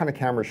 what kind of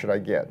camera should I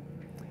get?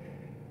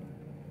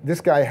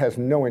 This guy has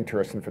no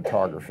interest in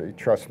photography,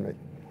 trust me.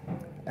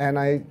 And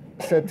I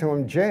said to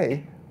him,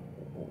 Jay,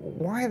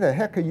 why the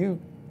heck are you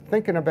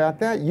thinking about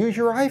that? Use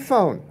your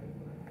iPhone.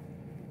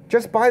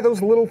 Just buy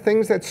those little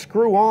things that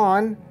screw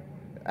on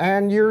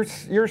and you're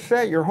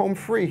set, you're home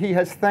free. He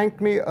has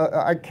thanked me,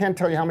 I can't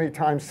tell you how many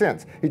times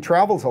since. He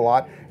travels a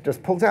lot,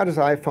 just pulls out his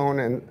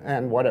iPhone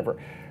and whatever.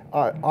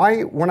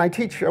 When I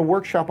teach a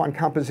workshop on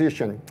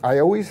composition, I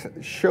always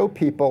show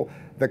people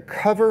the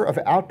cover of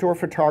Outdoor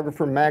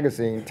Photographer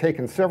magazine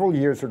taken several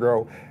years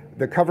ago,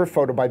 the cover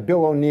photo by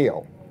Bill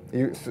O'Neill.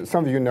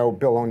 Some of you know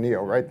Bill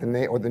O'Neill, right? The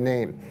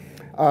name.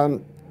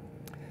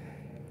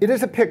 It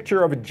is a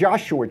picture of a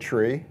Joshua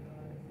tree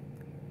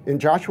in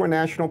Joshua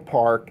National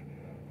Park.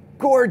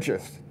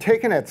 Gorgeous,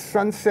 taken at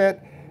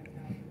sunset,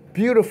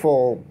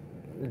 beautiful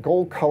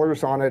gold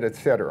colors on it,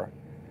 etc.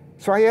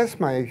 So I asked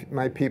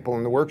my people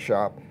in the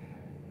workshop,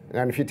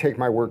 and if you take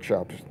my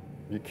workshops,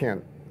 you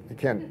can't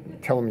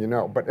tell them you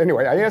know. But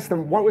anyway, I asked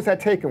them, what was that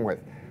taken with?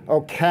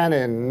 Oh,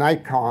 Canon,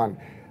 Nikon,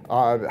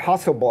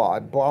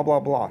 Hasselblad, blah, blah,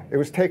 blah. It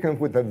was taken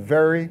with the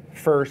very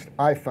first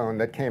iPhone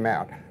that came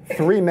out,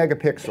 3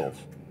 megapixels.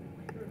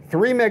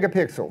 3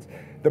 megapixels.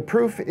 The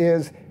proof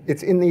is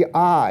it's in the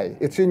eye,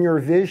 it's in your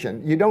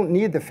vision. You don't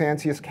need the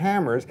fanciest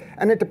cameras,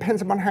 and it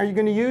depends upon how you're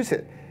going to use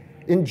it.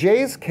 In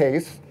Jay's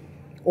case,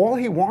 all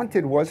he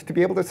wanted was to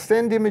be able to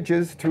send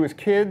images to his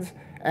kids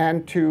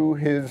and to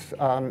his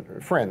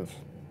friends.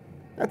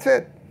 That's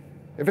it.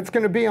 If it's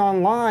going to be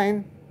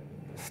online,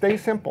 stay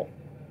simple,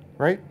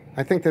 right?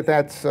 I think that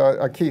that's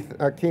a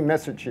key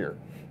message here.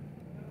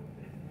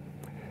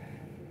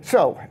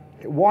 So,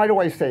 why do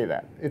I say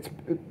that? It's,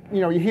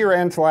 you hear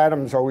Ansel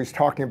Adams always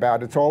talking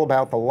about it's all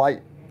about the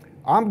light.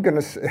 I'm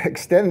going to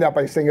extend that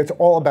by saying it's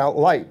all about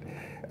light.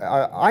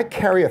 I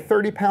carry a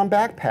 30-pound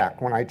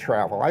backpack when I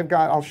travel.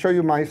 I'll show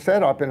you my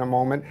setup in a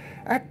moment.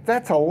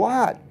 That's a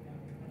lot.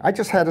 I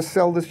just had to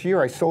sell this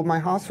year. I sold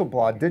my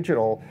Hasselblad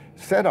digital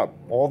setup,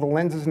 all the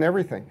lenses and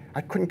everything.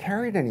 I couldn't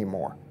carry it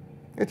anymore.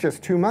 It's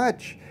just too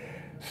much.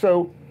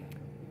 So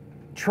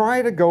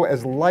try to go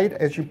as light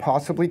as you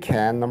possibly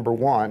can, number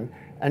one.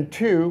 And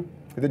two,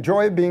 the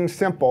joy of being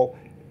simple,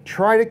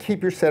 try to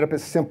keep your setup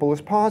as simple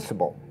as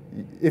possible.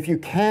 If you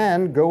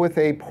can, go with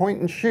a point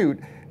and shoot.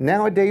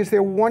 Nowadays,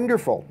 they're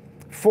wonderful.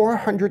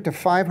 $400 to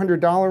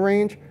 $500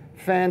 range,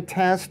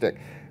 fantastic.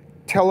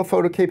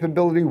 Telephoto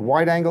capability,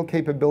 wide angle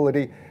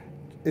capability.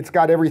 It's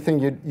got everything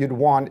you'd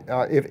want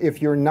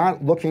if you're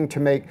not looking to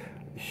make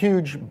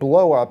huge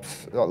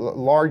blow-ups,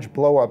 large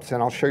blow-ups,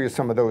 and I'll show you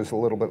some of those a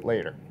little bit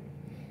later.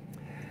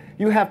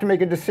 You have to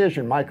make a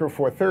decision, Micro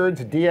Four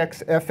Thirds,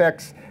 DX,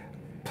 FX.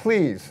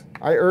 Please,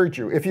 I urge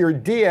you, if you're a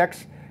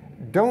DX,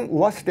 don't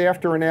lust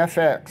after an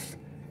FX.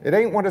 It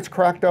ain't what it's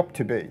cracked up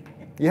to be.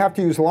 You have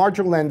to use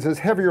larger lenses,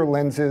 heavier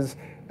lenses,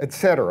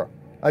 etc.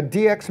 A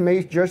DX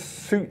may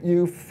just suit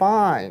you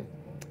fine.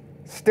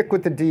 Stick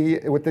with the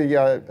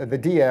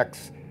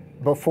DX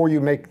before you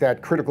make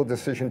that critical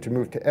decision to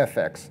move to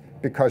FX,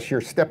 because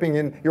you're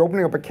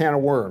opening up a can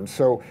of worms.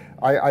 So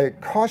I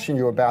caution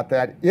you about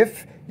that.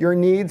 If your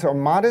needs are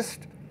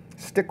modest,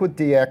 stick with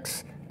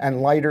DX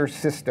and lighter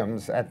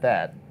systems at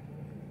that.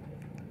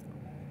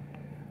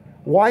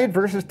 Wide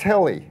versus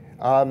tele.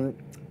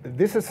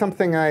 This is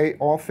something I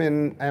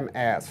often am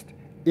asked.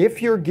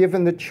 If you're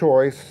given the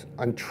choice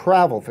on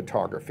travel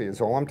photography, is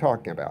all I'm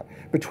talking about,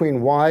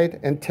 between wide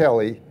and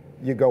tele,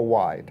 you go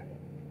wide.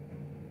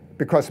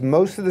 Because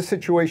most of the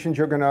situations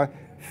you're going to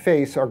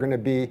face are going to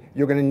be,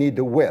 you're going to need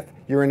the width.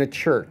 You're in a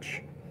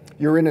church.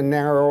 You're in a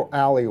narrow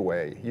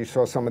alleyway. You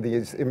saw some of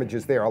these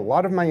images there. A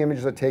lot of my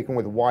images are taken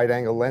with wide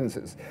angle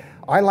lenses.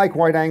 I like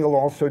wide angle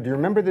also. Do you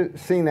remember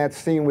seeing that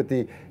scene with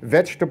the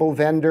vegetable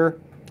vendor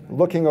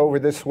looking over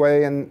this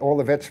way and all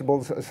the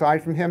vegetables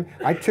aside from him?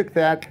 I took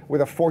that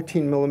with a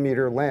 14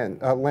 millimeter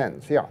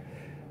lens, yeah.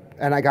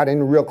 And I got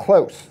in real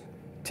close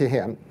to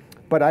him.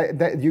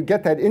 But you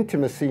get that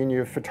intimacy in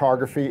your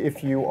photography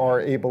if you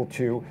are able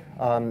to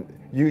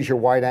use your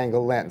wide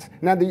angle lens.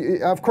 Now,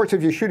 of course,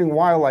 if you're shooting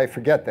wildlife,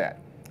 forget that.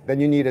 Then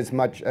you need as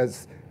much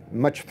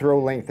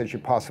throw length as you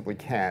possibly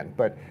can.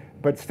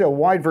 But still,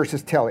 wide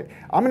versus tele.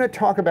 I'm going to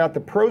talk about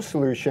the pro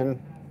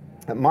solution,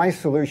 my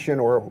solution,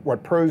 or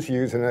what pros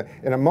use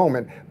in a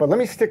moment. But let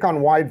me stick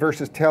on wide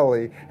versus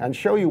tele and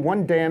show you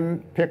one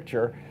dam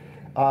picture.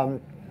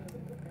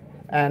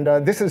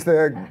 This is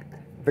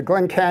the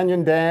Glen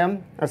Canyon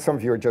Dam. Some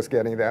of you are just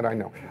getting that, I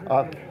know.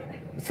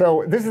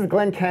 So this is the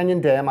Glen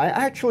Canyon Dam. I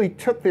actually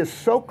took this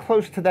so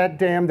close to that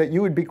dam that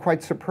you would be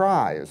quite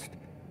surprised.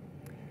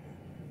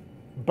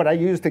 But I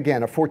used,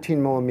 again, a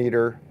 14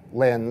 millimeter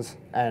lens,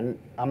 and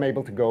I'm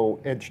able to go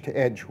edge to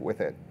edge with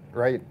it,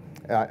 right?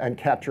 And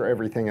capture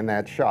everything in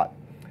that shot.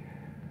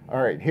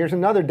 All right, here's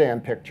another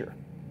dam picture.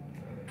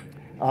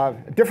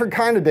 Different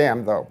kind of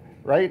dam, though,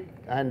 right?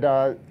 And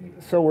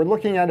so we're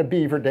looking at a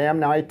beaver dam.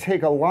 Now, I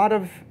take a lot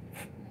of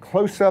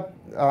close-up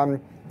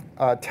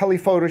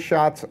telephoto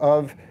shots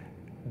of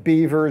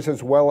beavers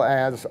as well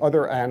as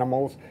other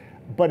animals.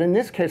 But in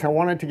this case, I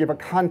wanted to give a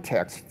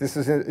context. This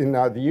is in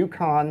the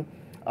Yukon,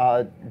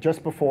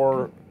 just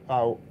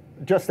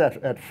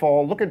at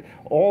fall. Look at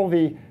all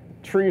the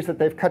trees that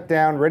they've cut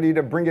down, ready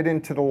to bring it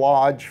into the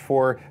lodge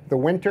for the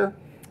winter.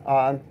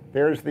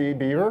 There's the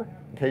beaver,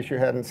 in case you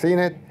hadn't seen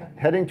it,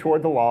 heading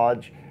toward the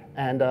lodge.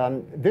 And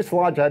this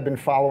lodge I've been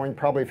following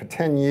probably for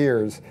 10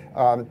 years.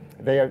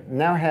 They have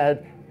now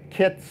had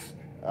kits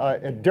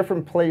at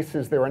different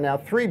places. There are now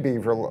 3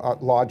 beaver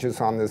lodges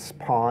on this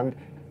pond,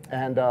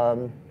 and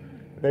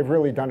they've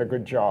really done a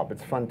good job.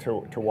 It's fun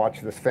to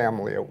watch this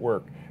family at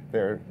work.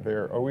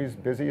 They're always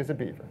busy as a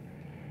beaver.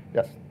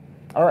 Yes.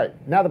 All right,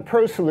 now the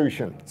pro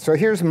solution. So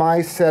here's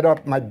my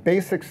setup, my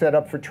basic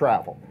setup for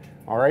travel.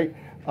 All right,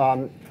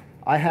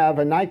 I have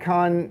a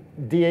Nikon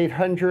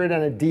D800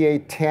 and a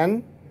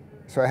D810.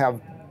 So I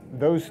have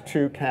those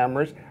 2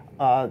 cameras.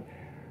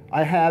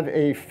 I have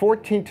a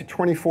 14 to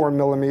 24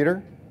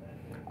 millimeter.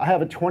 I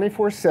have a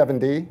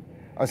 24-70,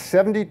 a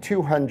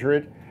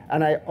 70-200,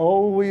 and I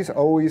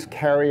always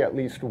carry at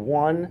least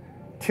one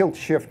tilt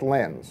shift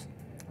lens,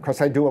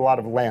 because I do a lot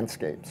of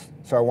landscapes.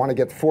 So I want to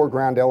get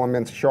foreground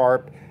elements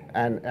sharp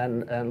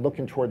and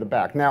looking toward the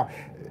back. Now,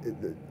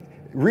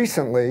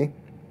 recently,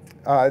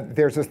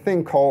 there's a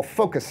thing called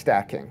focus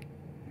stacking.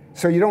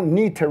 So you don't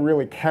need to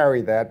really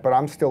carry that, but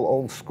I'm still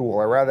old school.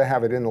 I'd rather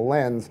have it in the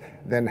lens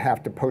than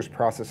have to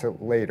post-process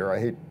it later. I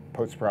hate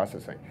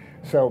post-processing.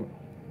 So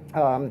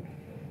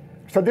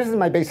this is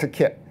my basic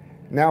kit.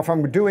 Now, if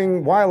I'm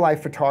doing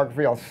wildlife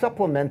photography, I'll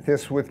supplement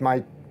this with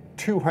my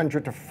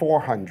 200 to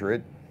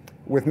 400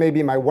 with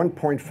maybe my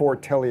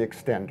 1.4 tele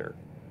extender.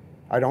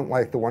 I don't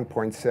like the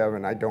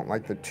 1.7. I don't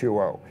like the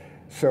 2.0.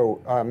 So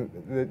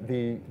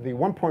the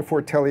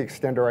 1.4 tele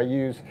extender I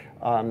use,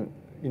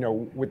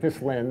 with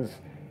this lens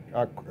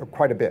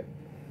quite a bit.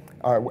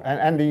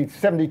 And the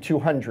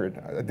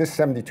 70-200, this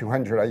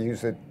 70-200, I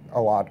use it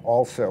a lot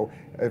also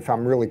if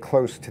I'm really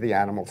close to the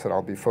animals that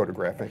I'll be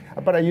photographing.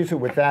 But I use it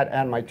with that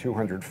and my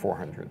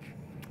 200-400.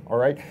 All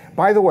right?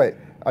 By the way,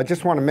 I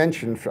just want to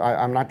mention,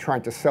 I'm not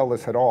trying to sell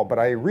this at all, but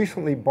I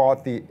recently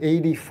bought the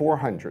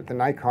 8400, the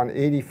Nikon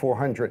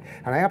 8400,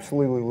 and I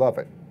absolutely love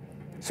it.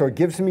 So it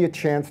gives me a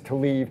chance to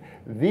leave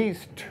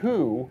these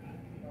 2,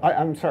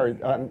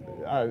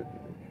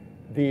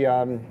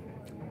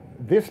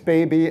 this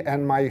baby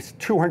and my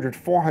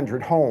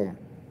 200-400 home,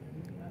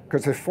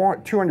 because the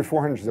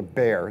 200-400 is a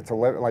bear. It's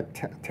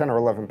like 10 or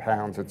 11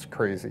 pounds. It's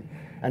crazy.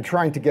 And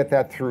trying to get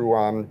that through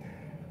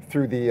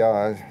through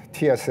the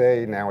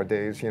TSA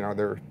nowadays. You know,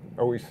 they're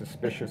always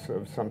suspicious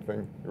of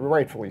something,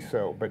 rightfully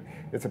so, but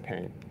it's a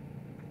pain.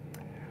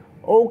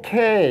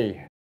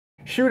 Okay,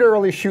 shoot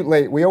early, shoot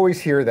late. We always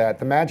hear that,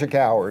 the magic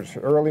hours,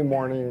 early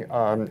morning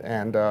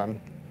and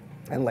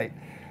late.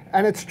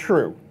 And it's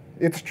true.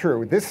 It's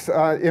true. This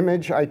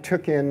image I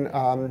took in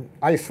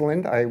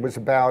Iceland. I was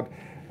about,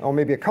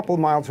 maybe a couple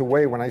of miles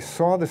away when I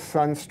saw the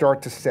sun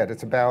start to set.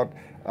 It's about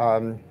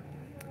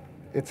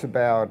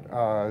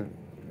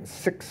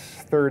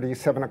 6:30,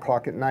 7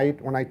 o'clock at night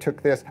when I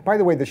took this. By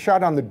the way, the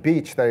shot on the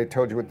beach that I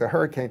told you with the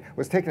hurricane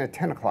was taken at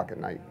 10 o'clock at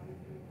night,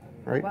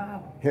 right?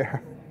 Wow. Yeah.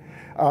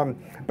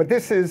 But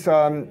this is,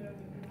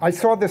 I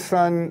saw the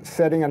sun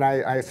setting, and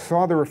I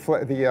saw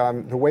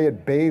the way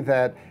it bathed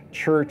that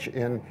church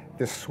in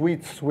this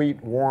sweet,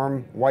 sweet,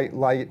 warm, white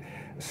light.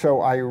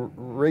 So I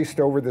raced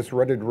over this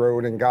rutted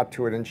road and got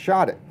to it and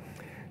shot it.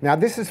 Now,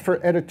 this is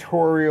for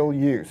editorial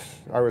use.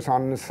 I was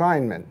on an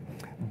assignment.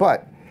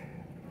 But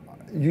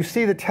you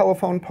see the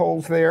telephone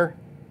poles there?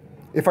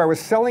 If I was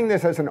selling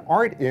this as an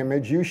art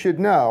image, you should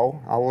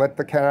know, I'll let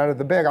the cat out of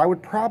the bag, I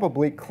would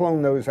probably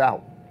clone those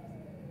out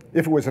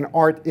if it was an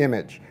art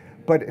image.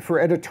 But for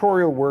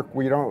editorial work,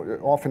 we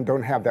often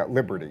don't have that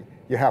liberty.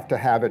 You have to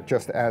have it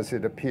just as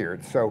it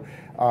appeared. So,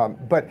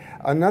 but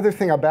another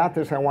thing about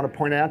this I want to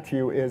point out to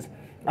you is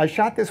I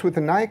shot this with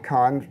a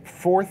Nikon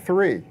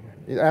 4:3,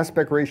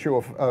 aspect ratio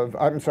of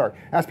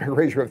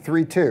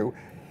 3:2,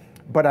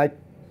 but I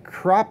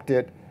cropped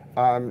it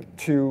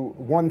to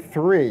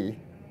 1:3,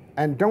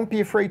 and don't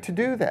be afraid to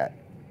do that.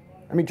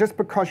 I mean, just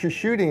because you're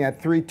shooting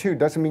at 3:2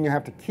 doesn't mean you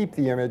have to keep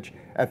the image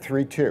at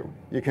 3:2.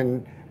 You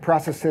can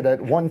process it at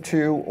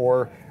 1:2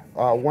 or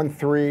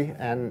 1:3,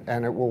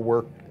 and it will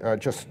work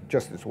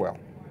just as well.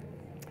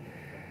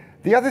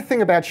 The other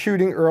thing about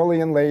shooting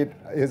early and late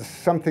is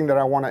something that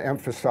I want to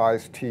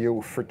emphasize to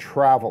you for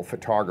travel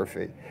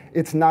photography.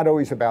 It's not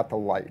always about the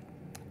light.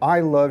 I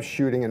love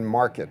shooting in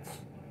markets,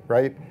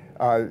 right?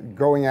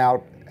 Going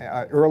out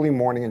early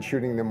morning and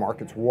shooting in the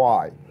markets.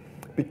 Why?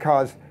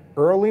 Because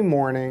early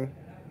morning,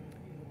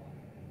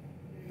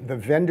 the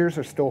vendors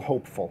are still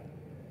hopeful.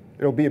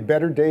 It'll be a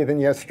better day than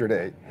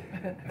yesterday.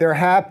 They're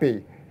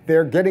happy.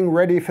 They're getting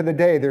ready for the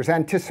day. There's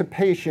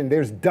anticipation.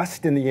 There's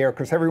dust in the air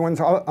because everyone's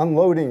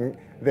unloading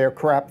their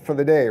crap for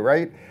the day,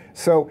 right?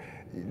 So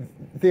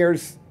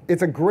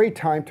it's a great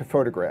time to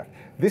photograph.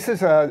 This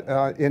is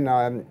in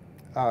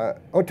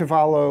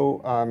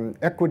Otavalo,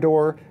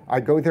 Ecuador. I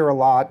go there a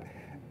lot.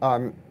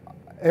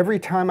 Every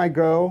time I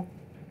go,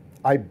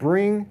 I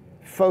bring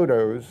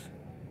photos,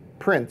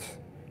 prints,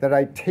 that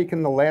I'd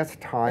taken the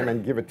last time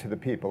and give it to the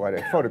people that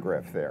I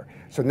photographed there.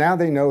 So now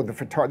they know the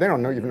they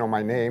don't even know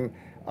my name.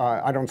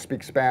 I don't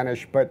speak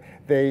Spanish, but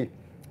the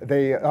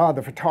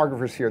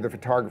photographer's here, the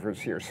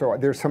photographer's here. So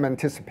there's some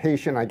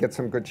anticipation. I get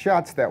some good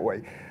shots that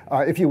way.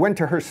 If you went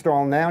to her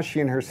stall now, she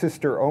and her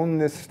sister own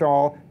this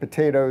stall,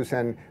 potatoes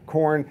and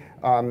corn.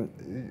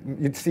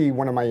 You'd see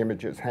one of my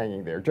images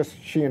hanging there, just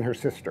she and her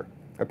sister.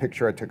 A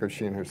picture I took of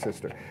she and her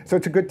sister. So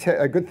it's a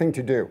good thing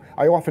to do.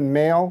 I often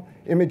mail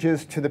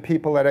images to the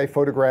people that I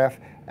photograph,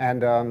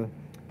 and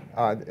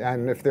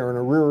if they're in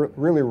a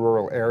really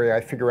rural area,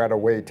 I figure out a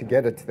way to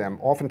get it to them.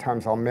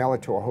 Oftentimes I'll mail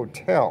it to a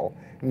hotel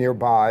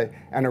nearby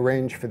and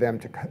arrange for them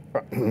to,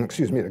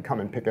 to come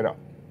and pick it up.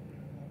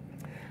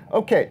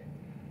 Okay,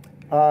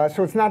 so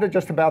it's not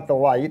just about the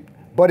light,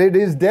 but it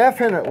is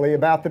definitely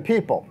about the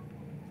people.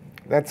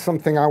 That's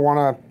something I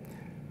want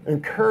to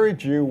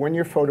encourage you when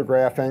you're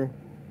photographing,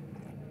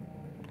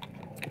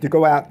 to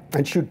go out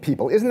and shoot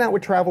people. Isn't that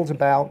what travel's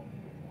about?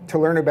 To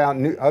learn about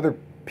other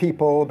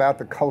people, about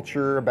the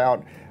culture,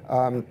 about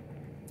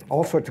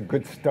all sorts of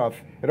good stuff.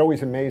 It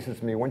always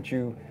amazes me once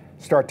you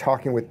start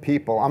talking with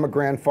people. I'm a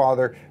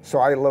grandfather, so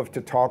I love to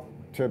talk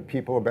to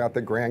people about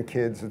their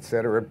grandkids, et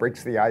cetera. It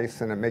breaks the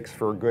ice and it makes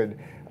for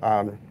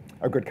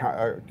a good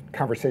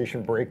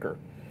conversation breaker.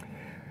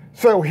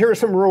 So here are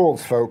some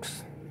rules,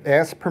 folks.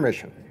 Ask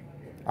permission.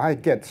 I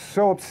get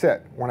so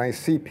upset when I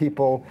see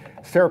people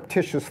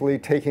surreptitiously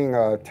taking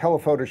a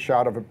telephoto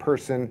shot of a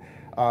person,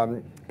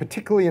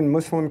 particularly in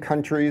Muslim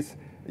countries.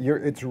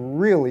 It's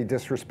really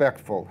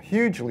disrespectful,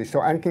 hugely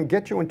so, and can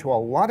get you into a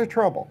lot of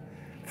trouble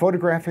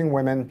photographing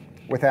women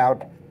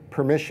without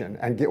permission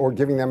or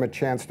giving them a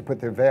chance to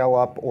put their veil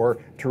up or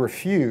to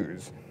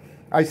refuse.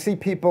 I see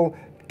people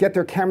get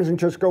their cameras and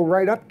just go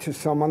right up to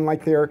someone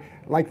like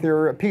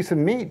they're a piece of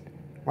meat,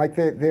 like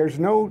there's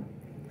no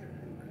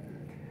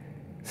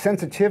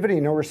sensitivity,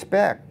 no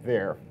respect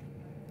there.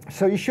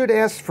 So you should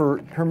ask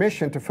for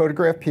permission to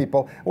photograph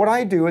people. What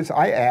I do is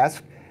I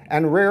ask,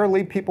 and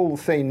rarely people will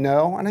say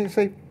no, and I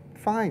say,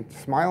 fine,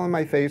 smile in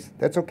my face,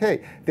 that's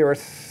okay. There are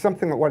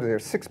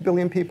 6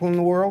 billion people in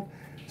the world?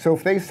 So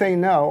if they say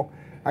no,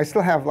 I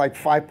still have like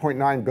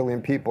 5.9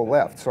 billion people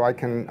left, so I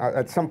can,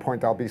 at some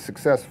point I'll be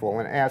successful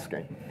in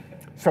asking.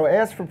 So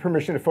ask for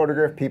permission to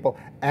photograph people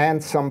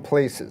and some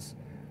places.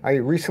 I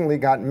recently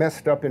got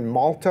messed up in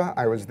Malta.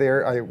 I was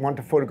there, I wanted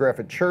to photograph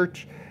a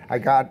church. I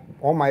got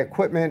all my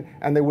equipment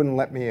and they wouldn't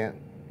let me in.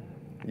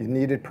 You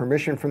needed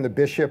permission from the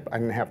bishop. I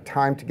didn't have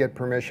time to get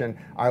permission.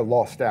 I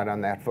lost out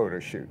on that photo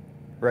shoot,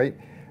 right?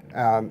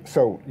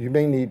 So you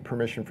may need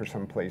permission for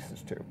some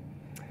places too.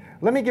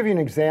 Let me give you an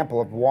example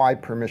of why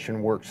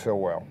permission works so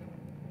well.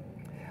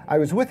 I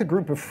was with a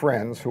group of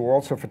friends who were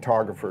also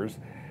photographers,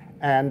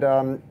 and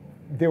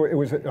it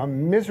was a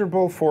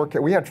miserable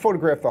forecast. We had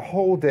photographed the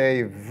whole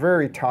day,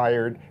 very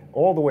tired,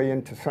 all the way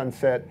into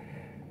sunset,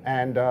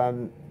 and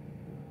the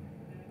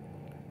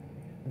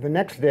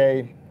next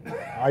day,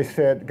 I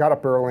got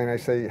up early and I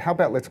say, how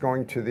about let's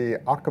going to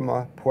the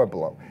Acoma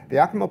Pueblo.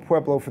 The Acoma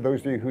Pueblo, for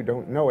those of you who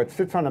don't know, it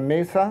sits on a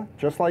mesa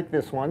just like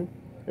this one.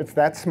 It's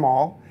that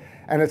small,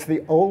 and it's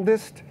the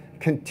oldest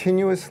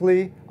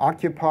continuously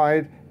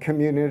occupied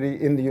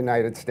community in the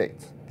United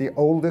States. The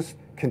oldest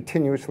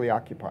continuously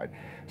occupied.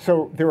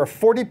 So there are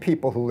 40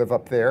 people who live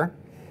up there.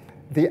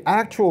 The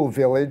actual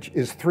village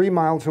is 3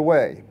 miles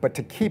away, but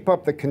to keep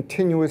up the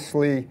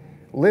continuously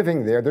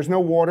living there, there's no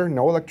water,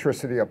 no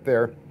electricity up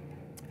there.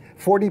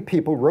 40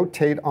 people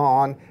rotate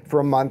on for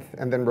a month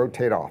and then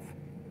rotate off,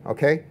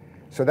 okay?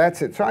 So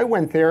that's it. So I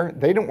went there.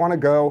 They didn't want to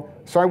go,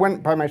 so I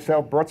went by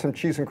myself, brought some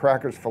cheese and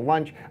crackers for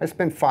lunch. I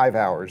spent 5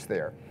 hours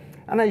there.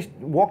 And I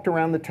walked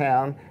around the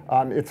town.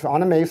 It's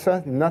on a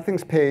mesa.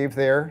 Nothing's paved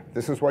there.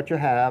 This is what you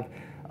have.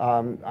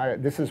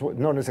 This is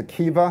known as a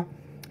kiva.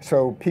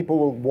 So people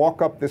will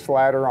walk up this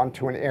ladder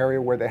onto an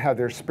area where they have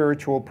their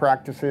spiritual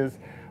practices.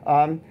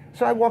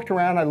 So I walked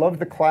around. I loved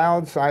the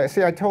clouds.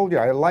 I told you,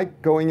 I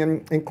like going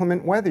in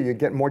inclement weather. You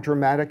get more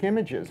dramatic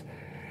images.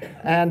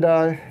 And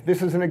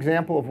this is an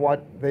example of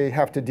what they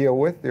have to deal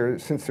with.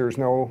 Since there's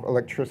no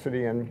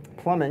electricity and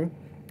plumbing,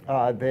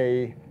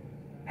 they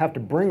have to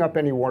bring up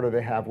any water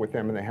they have with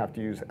them, and they have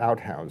to use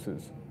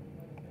outhouses.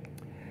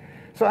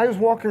 So I was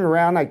walking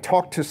around. I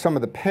talked to some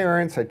of the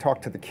parents. I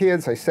talked to the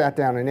kids. I sat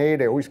down and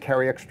ate. I always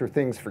carry extra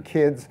things for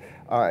kids.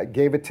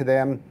 Gave it to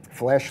them,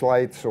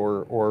 flashlights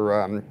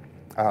or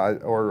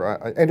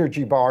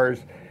energy bars.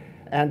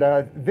 And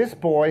this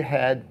boy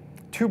had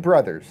 2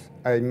 brothers,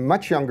 a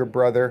much younger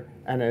brother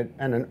and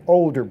an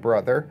older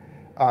brother.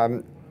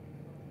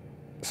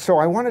 So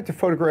I wanted to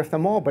photograph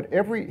them all, but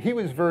he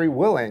was very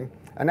willing.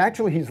 And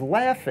actually, he's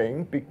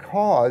laughing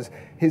because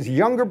his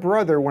younger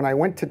brother, when I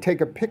went to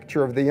take a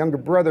picture of the younger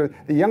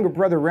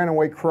brother ran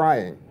away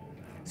crying.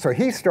 So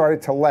he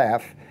started to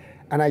laugh,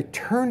 and I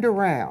turned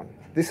around.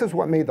 This is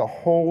what made the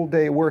whole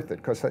day worth it,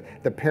 because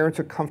the parents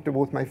are comfortable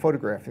with my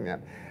photographing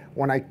them.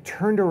 When I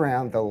turned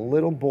around, the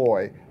little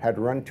boy had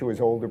run to his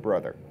older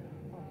brother,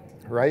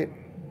 right?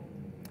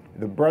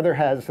 The brother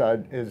has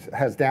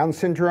Down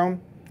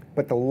syndrome,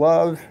 but the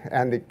love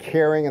and the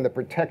caring and the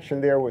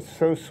protection there was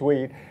so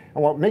sweet.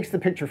 And what makes the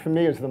picture for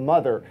me is the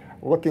mother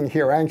looking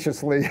here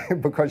anxiously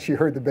because she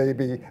heard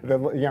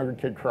the younger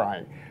kid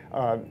crying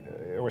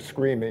or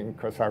screaming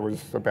because I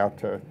was about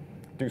to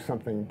do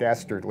something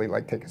dastardly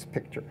like take his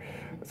picture.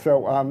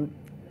 So,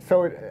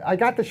 I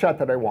got the shot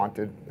that I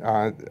wanted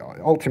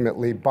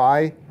ultimately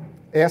by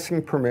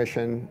asking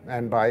permission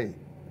and by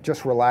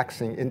just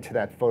relaxing into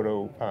that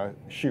photo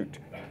shoot.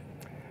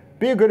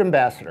 Be a good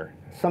ambassador,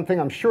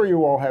 something I'm sure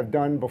you all have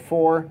done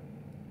before.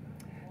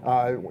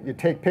 You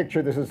take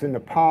picture, this is in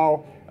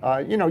Nepal.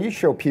 You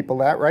show people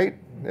that, right?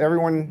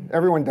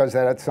 Everyone does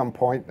that at some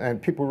point,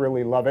 and people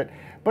really love it.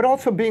 But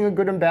also being a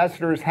good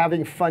ambassador is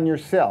having fun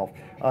yourself.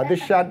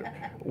 This shot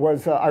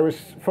was, I was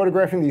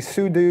photographing these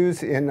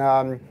Sudus in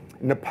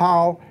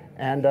Nepal,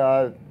 and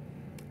a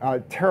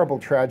terrible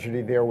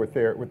tragedy there with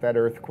that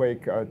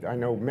earthquake. I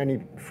know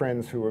many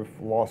friends who have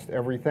lost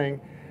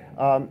everything.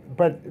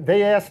 But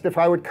they asked if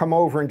I would come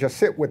over and just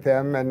sit with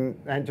them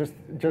and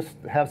just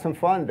have some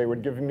fun. They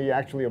would give me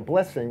actually a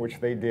blessing, which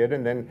they did,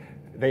 and then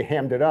they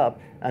hammed it up.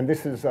 And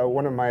this is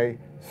one of my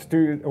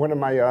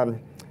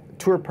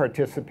tour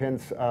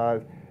participants,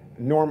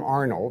 Norm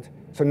Arnold.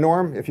 So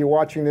Norm, if you're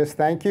watching this,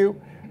 thank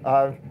you.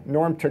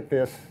 Norm took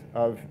this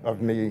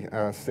of me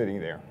sitting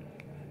there.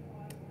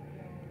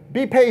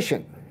 Be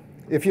patient.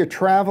 If you're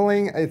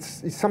traveling,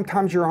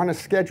 sometimes you're on a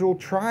schedule.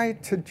 Try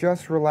to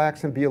just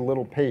relax and be a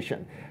little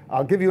patient.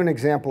 I'll give you an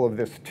example of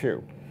this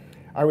too.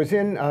 I was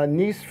in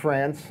Nice,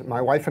 France.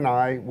 My wife and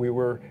I, we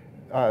were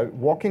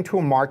walking to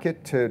a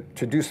market to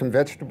do some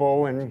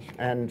vegetable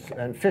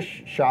and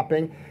fish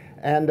shopping,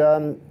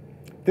 and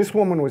this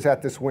woman was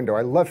at this window.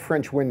 I love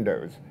French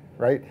windows,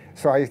 right?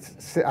 So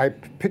I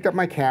picked up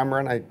my camera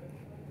and I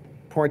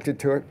pointed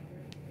to it.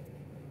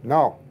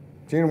 No,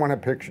 she didn't want a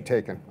picture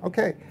taken.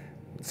 Okay.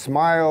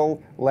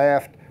 Smiled,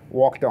 laughed,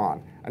 walked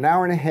on. An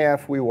hour and a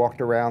half, we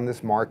walked around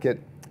this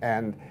market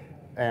and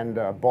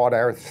bought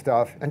our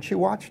stuff, and she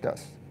watched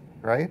us,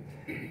 right?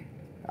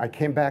 I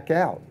came back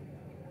out,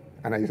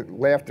 and I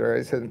laughed at her.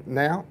 I said,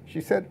 now? She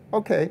said,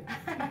 okay.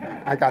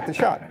 I got the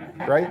shot,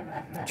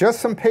 right? Just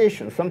some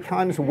patience.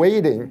 Sometimes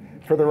waiting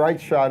for the right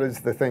shot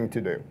is the thing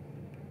to do.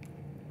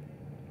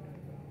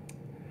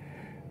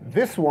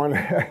 This one,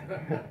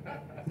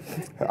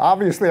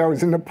 obviously I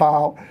was in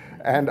Nepal,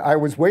 and I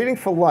was waiting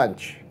for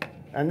lunch.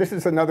 And this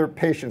is another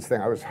patience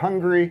thing. I was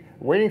hungry,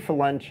 waiting for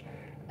lunch,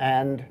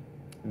 and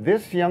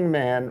This young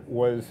man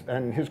was,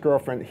 and his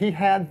girlfriend, he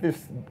had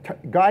this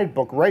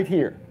guidebook right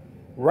here,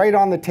 right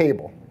on the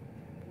table.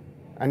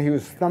 And he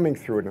was thumbing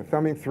through it and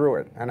thumbing through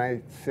it. And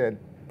I said,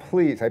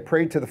 please, I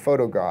prayed to the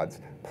photo gods,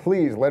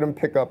 please let him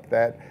pick up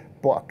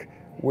that book,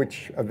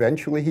 which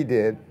eventually he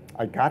did.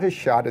 I got his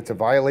shot. It's a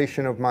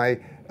violation of my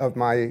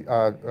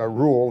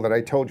rule that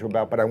I told you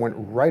about, but I went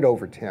right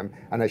over to him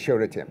and I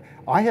showed it to him.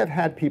 I have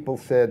had people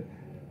said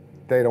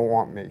they don't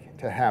want me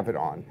to have it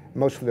on.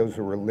 Most of those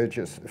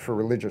are for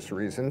religious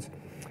reasons,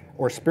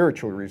 or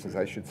spiritual reasons,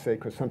 I should say,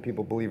 because some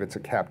people believe it's a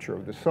capture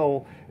of the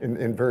soul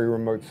in very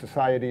remote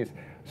societies.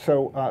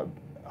 So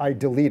I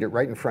delete it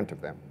right in front of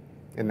them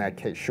in that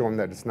case, show them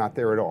that it's not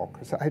there at all,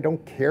 because I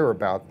don't care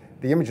about,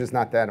 the image is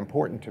not that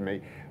important to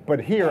me. But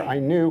here I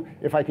knew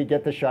if I could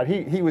get the shot,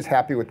 he was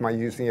happy with my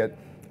using it,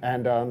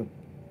 and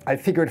I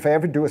figured if I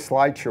ever do a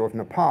slideshow of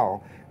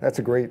Nepal, that's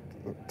a great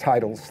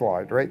title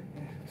slide, right?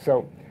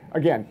 So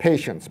again,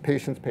 patience,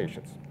 patience,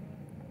 patience.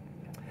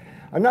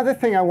 Another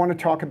thing I want to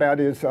talk about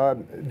is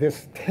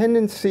this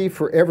tendency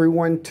for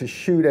everyone to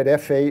shoot at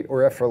f8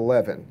 or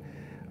f11.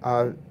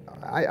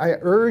 I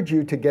urge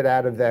you to get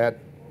out of that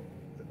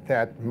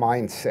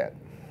mindset,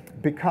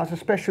 because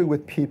especially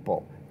with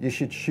people, you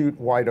should shoot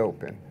wide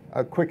open.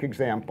 A quick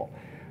example.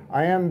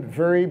 I am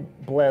very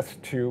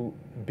blessed to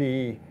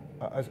be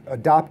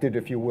adopted,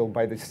 if you will,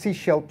 by the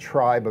Sechelt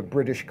tribe of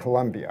British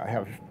Columbia. I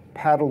have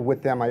paddled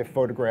with them, I have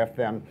photographed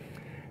them.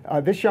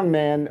 This young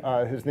man,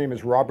 his name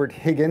is Robert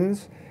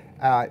Higgins.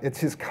 It's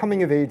his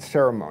coming of age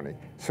ceremony.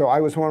 So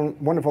I was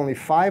one of only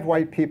 5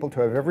 white people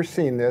to have ever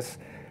seen this.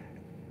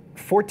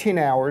 14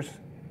 hours,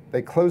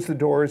 they closed the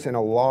doors in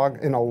a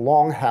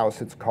long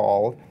house, it's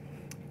called,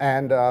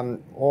 and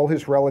all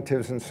his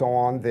relatives and so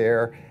on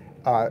there.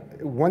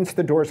 Once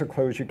the doors are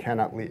closed, you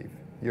cannot leave.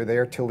 You're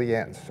there till the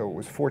end. So it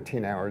was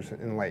 14 hours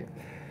in length.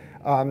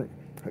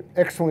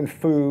 Excellent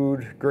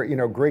food,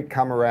 great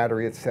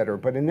camaraderie, etc.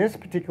 But in this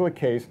particular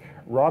case,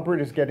 Robert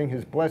is getting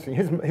his blessing.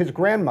 His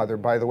grandmother,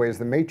 by the way, is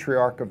the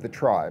matriarch of the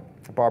tribe,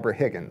 Barbara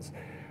Higgins.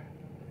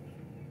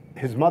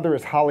 His mother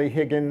is Holly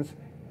Higgins,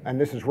 and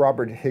this is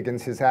Robert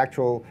Higgins. His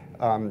actual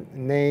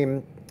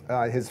name,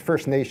 his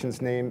First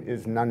Nations name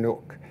is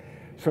Nanook.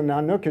 So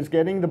Nanook is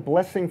getting the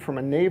blessing from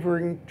a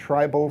neighboring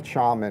tribal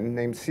shaman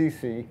named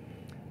Sisi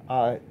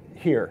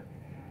here.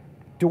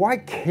 Do I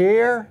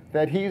care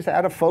that he's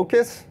out of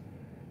focus?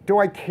 Do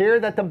I care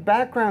that the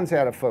background's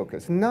out of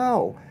focus?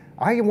 No.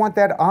 I want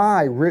that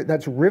eye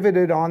that's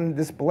riveted on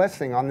this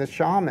blessing, on this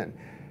shaman.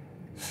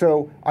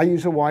 So I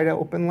use a wide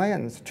open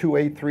lens,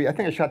 2.8-3. I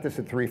think I shot this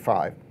at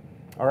 3.5.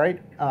 All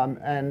right?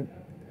 And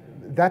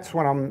that's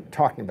what I'm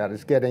talking about,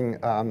 is getting,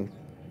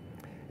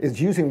 is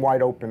using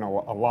wide open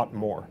a lot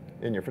more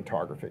in your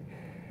photography.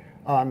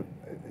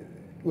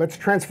 Let's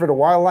transfer to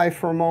wildlife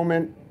for a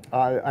moment.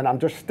 And I'm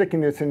just sticking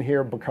this in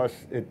here because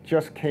it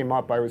just came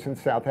up. I was in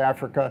South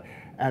Africa,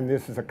 and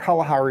this is a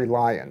Kalahari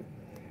lion.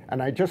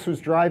 And I just was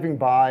driving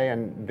by,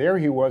 and there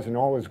he was in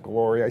all his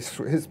glory.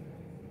 His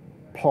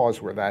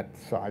paws were that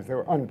size. They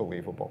were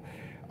unbelievable.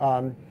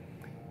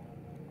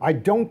 I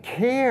don't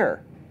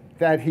care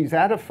that he's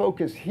out of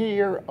focus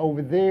here,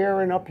 over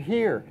there, and up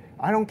here.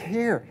 I don't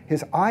care.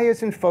 His eye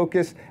is in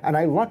focus, and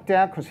I lucked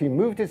out because he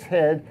moved his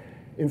head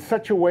in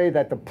such a way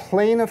that the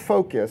plane of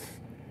focus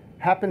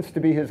happens to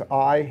be his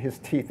eye, his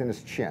teeth, and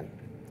his chin.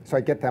 So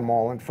I get them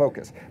all in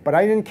focus. But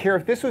I didn't care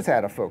if this was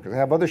out of focus. I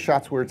have other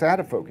shots where it's out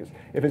of focus.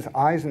 If his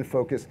eye's in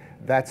focus,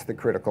 that's the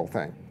critical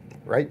thing,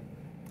 right?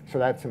 So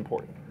that's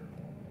important.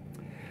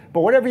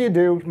 But whatever you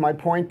do, my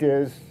point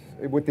is,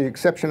 with the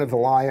exception of the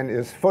lion,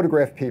 is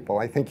photograph people.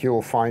 I think you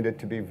will find it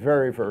to be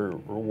very, very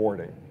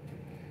rewarding.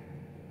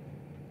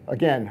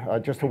 Again,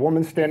 just a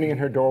woman standing in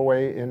her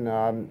doorway in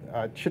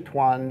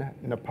Chitwan,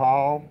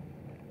 Nepal.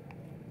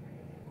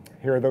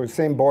 Here are those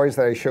same boys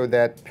that I showed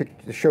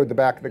the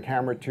back of the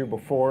camera to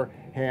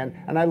beforehand.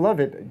 And I love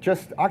it,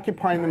 just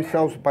occupying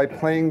themselves by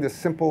playing this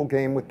simple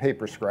game with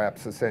paper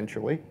scraps,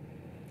 essentially.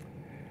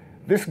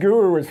 This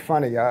guru is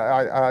funny.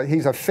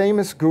 He's a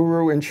famous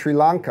guru in Sri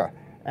Lanka.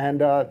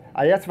 And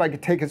I asked if I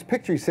could take his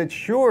picture. He said,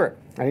 sure.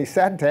 And he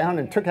sat down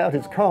and took out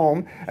his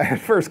comb,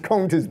 and first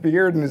combed his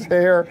beard and his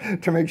hair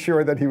to make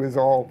sure that he was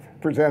all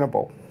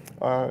presentable.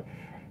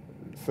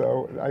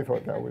 So I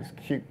thought that was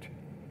cute.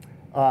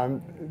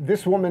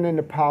 This woman in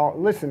Nepal,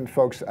 listen,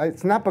 folks,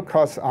 it's not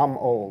because I'm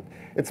old.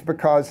 It's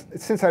because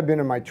since I've been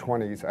in my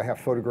 20s, I have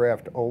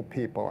photographed old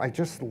people. I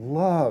just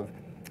love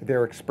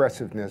their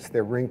expressiveness,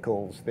 their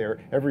wrinkles,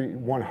 every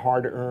one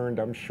hard-earned,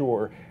 I'm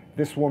sure.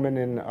 This woman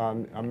in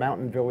a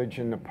mountain village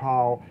in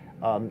Nepal,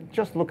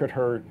 just look at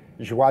her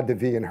joie de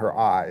vivre in her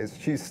eyes.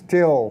 She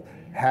still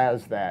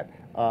has that.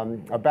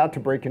 About to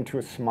break into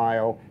a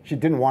smile. She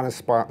didn't want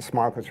to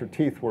smile because her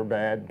teeth were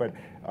bad,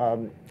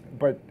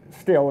 but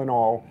still in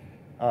all,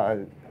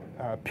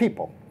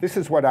 people. This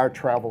is what our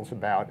travel's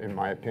about, in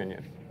my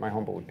opinion, my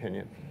humble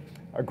opinion.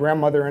 A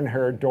grandmother and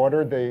her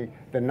daughter,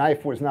 the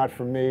knife was not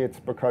for me. It's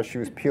because she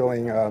was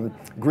peeling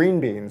green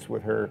beans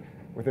with her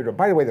daughter.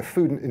 By the way, the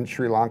food in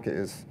Sri Lanka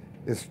is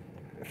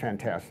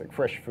fantastic.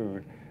 Fresh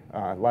food,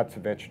 lots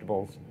of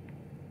vegetables.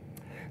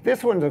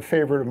 This one's a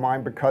favorite of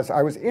mine because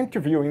I was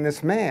interviewing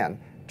this man,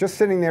 just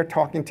sitting there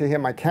talking to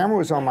him. My camera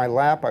was on my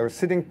lap. I was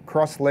sitting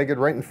cross-legged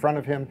right in front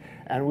of him,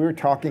 and we were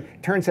talking.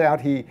 Turns out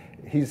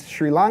he's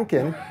Sri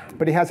Lankan,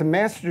 but he has a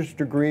master's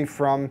degree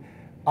from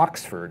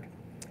Oxford.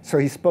 So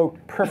he spoke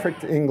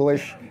perfect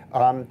English.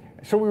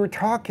 So we were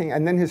talking,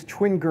 and then his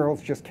twin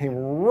girls just came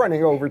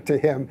running over to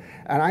him,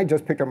 and I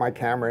just picked up my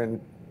camera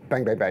and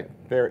bang, bang, bang.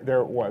 There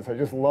it was. I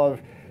just love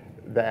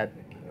that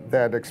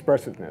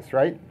expressiveness,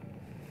 right?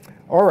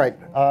 All right,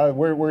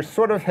 we're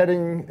sort of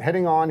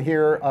heading on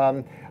here.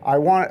 I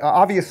want,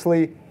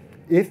 obviously,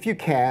 if you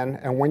can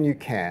and when you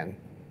can,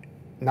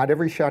 not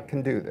every shot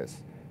can do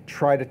this,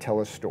 try to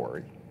tell a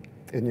story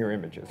in your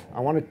images. I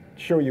want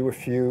to show you a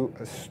few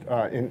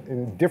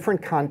in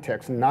different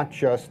contexts, not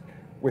just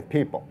with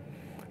people.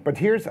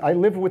 But I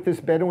lived with this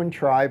Bedouin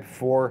tribe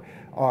for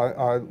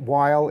a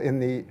while in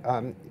the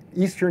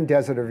eastern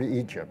desert of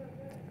Egypt,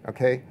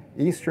 okay?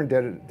 Eastern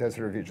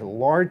desert of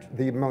Egypt,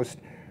 the most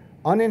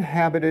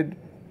uninhabited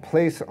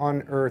place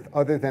on Earth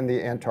other than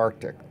the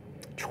Antarctic.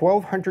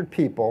 1,200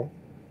 people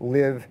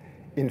live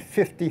in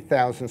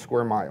 50,000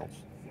 square miles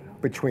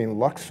between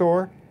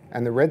Luxor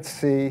and the Red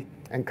Sea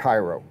and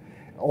Cairo,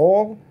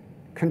 all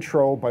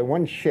controlled by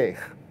one sheikh,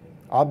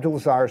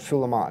 Abdulzar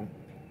Suleiman.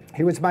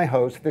 He was my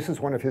host. This is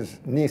one of his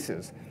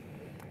nieces.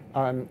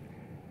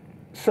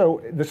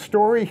 So the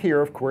story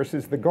here, of course,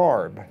 is the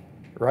garb,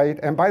 right?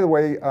 And by the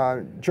way,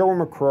 Joe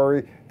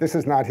McCrory, this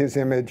is not his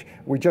image.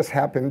 We just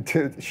happened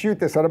to shoot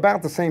this at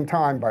about the same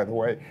time, by the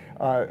way,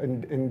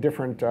 in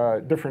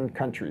different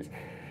countries.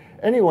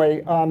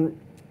 Anyway,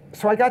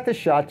 so I got this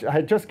shot. I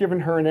had just given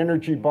her an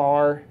energy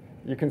bar.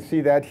 You can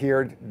see that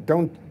here.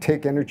 Don't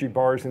take energy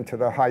bars into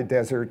the high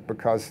desert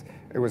because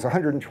it was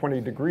 120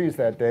 degrees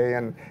that day,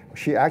 and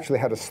she actually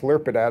had to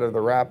slurp it out of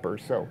the wrapper.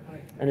 So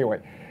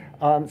anyway,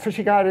 so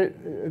she got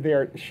it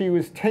there. She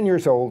was 10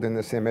 years old in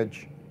this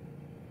image.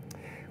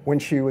 When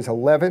she was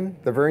 11,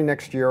 the very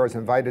next year I was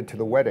invited to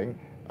the wedding.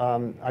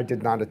 I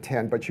did not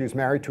attend, but she was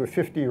married to a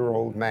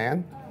 50-year-old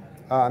man.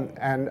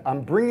 And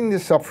I'm bringing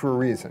this up for a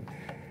reason.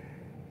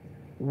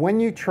 When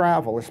you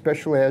travel,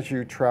 especially as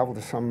you travel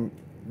to some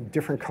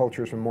different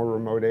cultures and more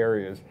remote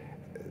areas,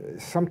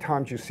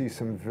 sometimes you see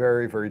some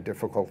very, very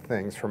difficult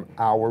things from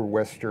our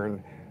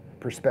Western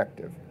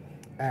perspective.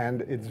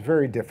 And it's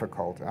very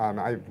difficult.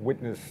 I've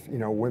witnessed,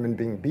 women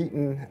being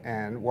beaten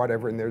and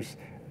whatever, and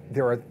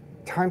there are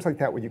times like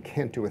that where you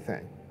can't do a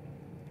thing.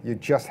 You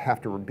just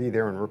have to be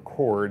there and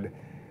record,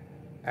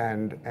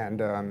 and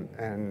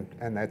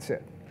that's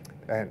it.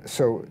 And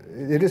so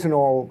it isn't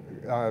all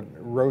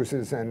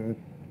roses and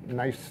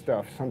nice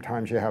stuff.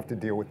 Sometimes you have to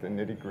deal with the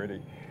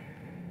nitty-gritty.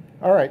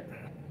 All right,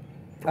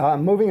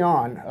 moving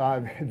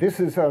on. This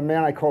is a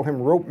man, I call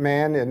him Rope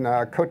Man, in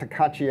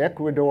Cotacachi,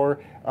 Ecuador.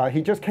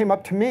 He just came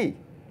up to me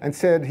and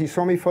said, he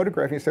saw me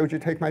photographing, he said, would you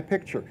take my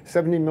picture?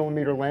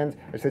 70mm lens.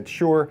 I said,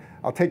 sure,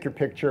 I'll take your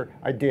picture.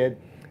 I did.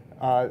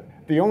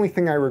 The only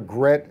thing I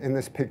regret in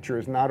this picture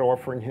is not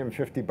offering him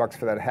 $50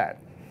 for that hat.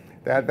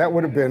 That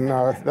would have been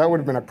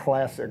a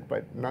classic,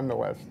 but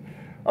nonetheless.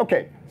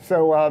 Okay,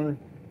 so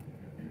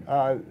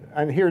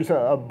and here's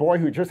a boy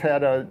who just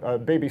had a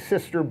baby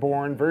sister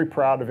born. Very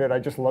proud of it. I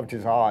just loved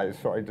his eyes,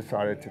 so I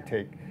decided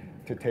to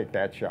take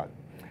that shot.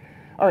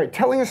 All right,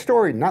 telling a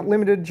story, not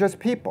limited to just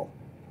people.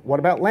 What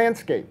about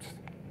landscapes?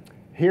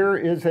 Here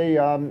is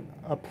a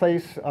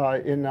place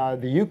in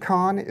the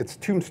Yukon. It's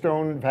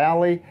Tombstone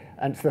Valley,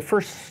 and it's the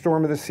first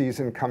storm of the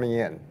season coming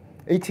in.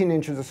 18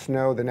 inches of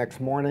snow the next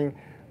morning,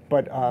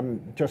 but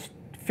just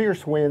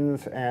fierce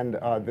winds and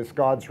this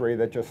God's ray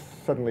that just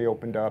suddenly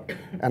opened up.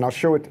 And I'll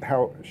show you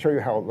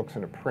how it looks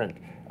in a print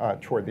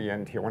toward the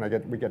end here when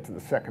we get to the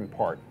second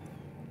part.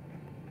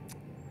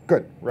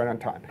 Good, right on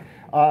time.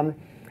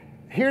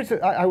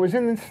 I was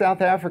in South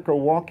Africa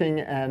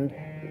walking and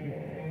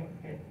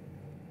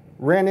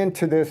ran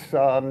into this,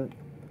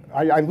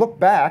 I looked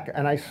back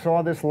and I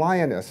saw this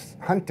lioness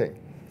hunting.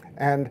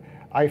 And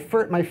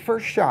my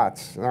first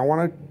shots, and I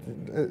want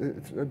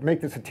to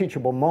make this a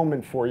teachable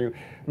moment for you,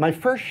 my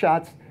first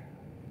shots,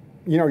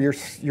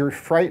 you're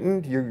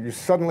frightened, you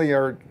suddenly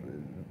are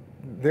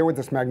there with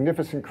this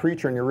magnificent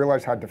creature and you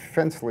realize how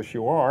defenseless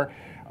you are.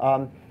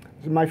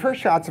 My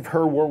first shots of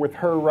her were with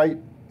her right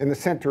in the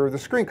center of the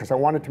screen because I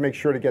wanted to make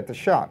sure to get the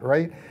shot,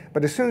 right?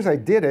 But as soon as I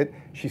did it,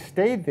 she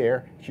stayed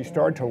there, she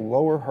started to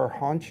lower her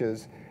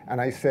haunches, and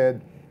I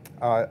said,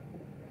 I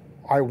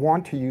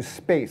want to use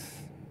space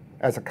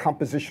as a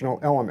compositional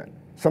element,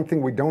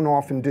 something we don't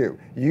often do.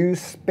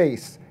 Use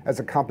space as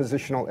a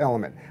compositional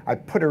element. I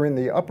put her in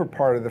the upper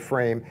part of the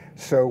frame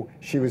so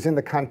she was in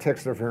the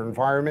context of her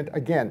environment.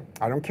 Again,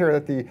 I don't care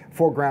that the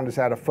foreground is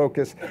out of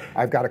focus.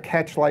 I've got a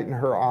catch light in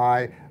her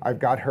eye. I've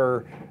got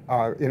her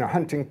in a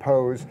hunting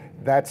pose.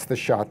 That's the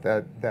shot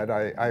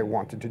that I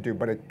wanted to do,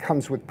 but it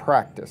comes with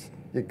practice.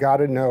 You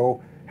gotta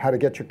know how to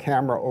get your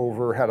camera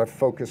over, how to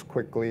focus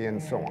quickly,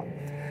 and so on.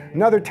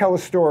 Another tell a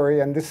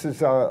story, and this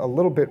is a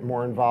little bit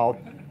more involved.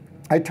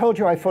 I told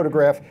you I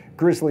photograph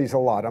grizzlies a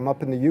lot. I'm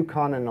up in the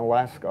Yukon and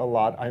Alaska a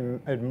lot. I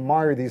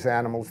admire these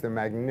animals. They're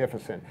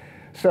magnificent.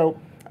 So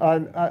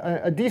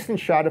A decent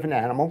shot of an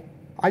animal.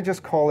 I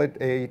just call it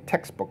a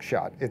textbook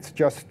shot. It's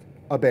just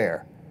a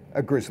bear,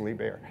 a grizzly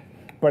bear.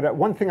 But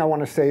one thing I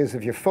want to say is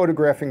if you're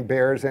photographing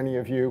bears, any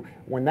of you,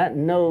 when that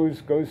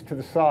nose goes to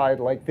the side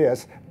like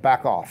this,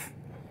 back off.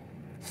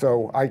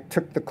 So I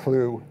took the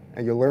clue,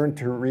 and you learn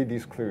to read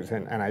these clues,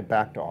 and I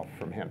backed off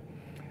from him.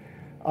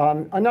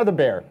 Another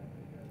bear,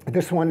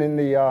 this one in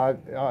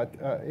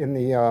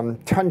the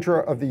tundra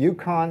of the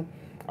Yukon.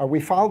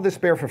 We followed this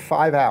bear for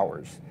 5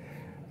 hours.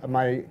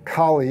 My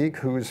colleague,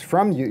 who's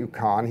from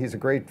Yukon, he's a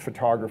great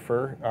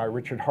photographer,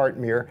 Richard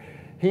Hartmere,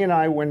 he and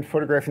I, when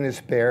photographing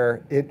this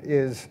bear, it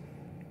is,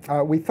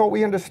 we thought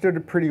we understood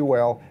it pretty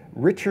well.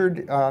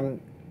 Richard,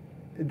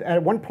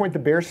 at one point the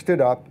bear stood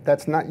up.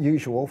 That's not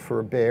usual for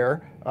a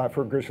bear,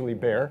 for a grizzly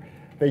bear.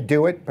 They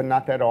do it, but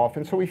not that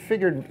often, so we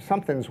figured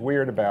something's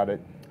weird about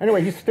it.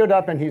 Anyway, he stood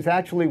up and he's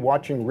actually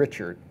watching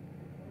Richard.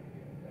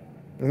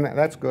 And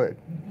that's good.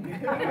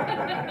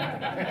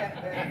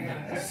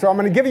 So I'm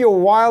going to give you a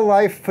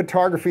wildlife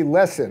photography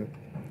lesson.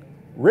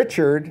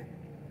 Richard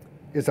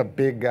is a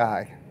big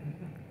guy.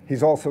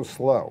 He's also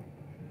slow.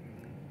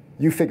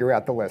 You figure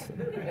out the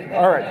lesson.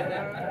 All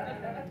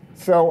right.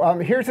 So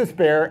here's this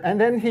bear,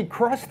 and then he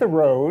crossed the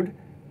road,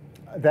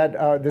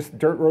 this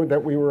dirt road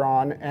that we were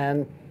on,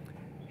 and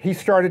he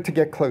started to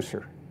get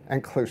closer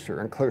and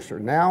closer and closer.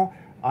 Now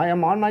I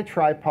am on my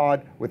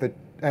tripod with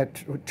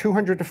at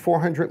 200 to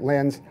 400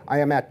 lens. I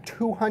am at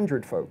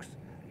 200, folks.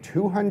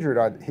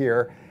 200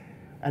 here.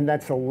 And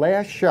that's the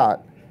last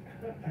shot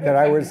that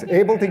I was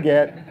able to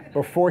get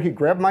before he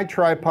grabbed my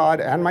tripod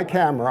and my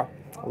camera,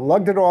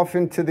 lugged it off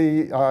into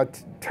the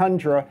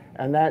tundra,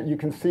 and that you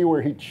can see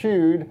where he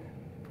chewed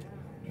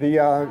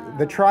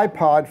the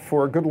tripod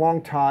for a good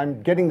long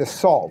time, getting the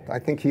salt. I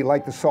think he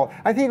liked the salt.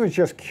 I think he was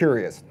just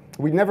curious.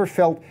 We never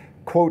felt,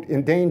 quote,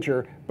 in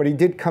danger, but he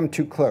did come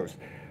too close.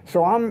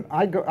 So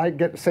I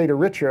say to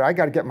Richard, I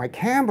got to get my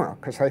camera,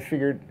 because I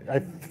figured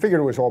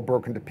it was all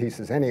broken to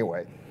pieces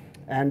anyway.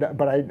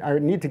 But I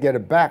need to get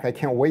it back. I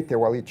can't wait there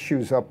while he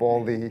chews up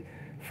all the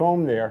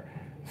foam there.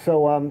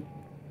 So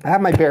I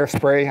have my bear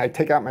spray. I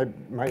take out my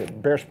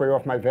bear spray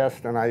off my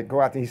vest, and I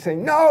go out there. He's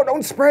saying, no,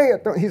 don't spray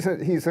it.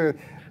 He's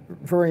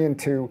very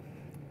into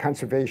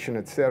conservation,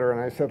 et cetera.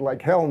 And I said,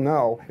 like, hell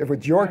no. If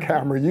it's your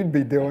camera, you'd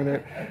be doing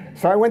it.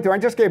 So I went there. I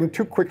just gave him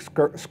 2 quick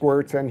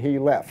squirts, and he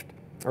left,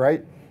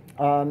 right?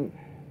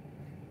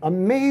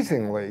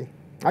 Amazingly,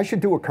 I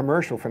should do a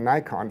commercial for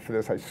Nikon for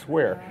this, I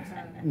swear.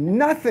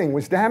 Nothing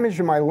was damaged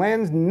in my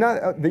lens.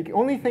 The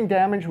only thing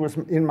damaged was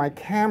in my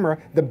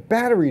camera. The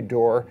battery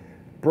door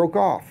broke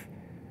off.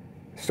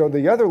 So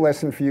the other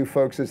lesson for you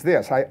folks is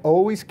this. I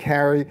always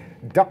carry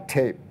duct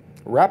tape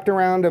wrapped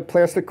around a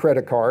plastic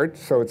credit card,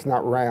 so it's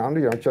not round,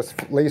 it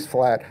just lays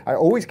flat. I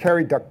always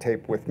carry duct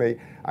tape with me.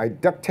 I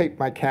duct taped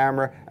my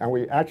camera, and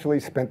we actually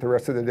spent the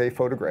rest of the day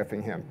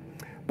photographing him.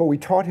 But we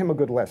taught him a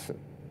good lesson.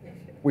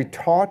 We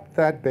taught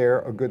that bear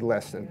a good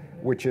lesson,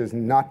 which is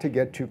not to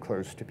get too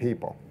close to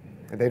people.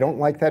 They don't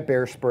like that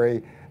bear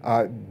spray,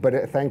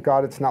 but thank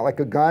God it's not like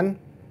a gun.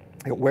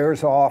 It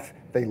wears off,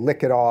 they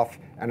lick it off,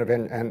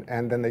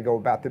 and then they go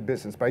about their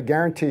business. But I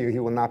guarantee you he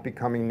will not be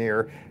coming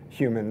near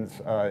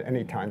humans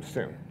anytime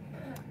soon.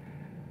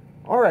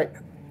 All right,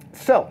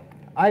 so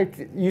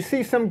you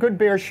see some good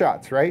bear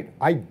shots, right?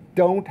 I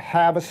don't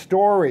have a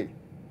story.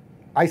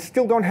 I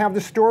still don't have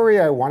the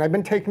story I want. I've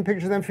been taking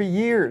pictures of them for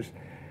years.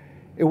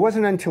 It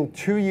wasn't until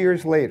 2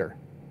 years later,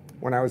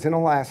 when I was in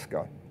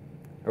Alaska,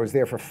 I was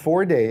there for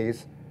 4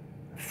 days,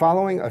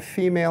 following a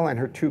female and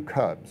her 2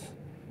 cubs,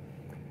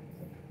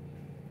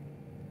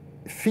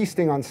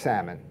 feasting on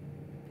salmon.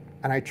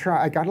 And I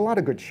got a lot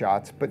of good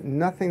shots, but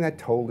nothing that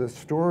told the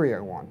story I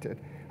wanted.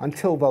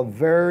 Until the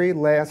very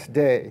last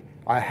day,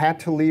 I had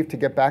to leave to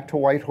get back to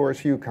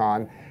Whitehorse,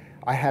 Yukon.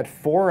 I had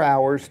 4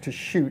 hours to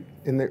shoot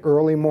in the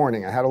early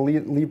morning. I had to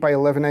leave by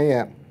 11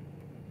 a.m.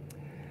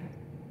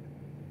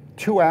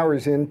 2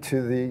 hours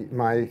into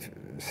my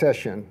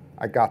session,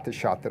 I got the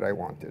shot that I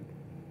wanted.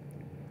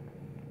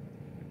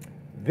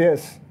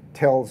 This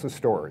tells a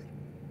story,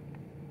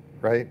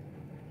 right?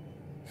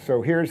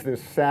 So here's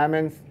this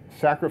salmon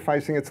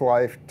sacrificing its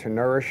life to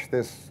nourish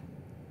this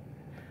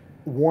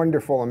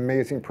wonderful,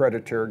 amazing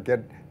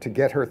predator, to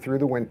get her through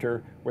the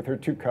winter with her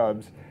 2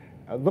 cubs.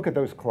 Look at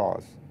those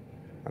claws.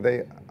 Are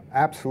they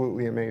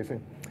absolutely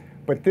amazing?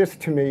 But this,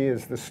 to me,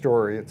 is the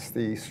story. It's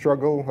the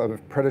struggle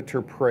of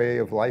predator-prey,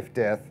 of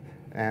life-death,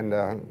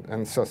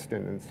 and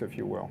sustenance, if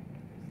you will.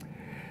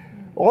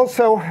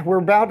 Also, we're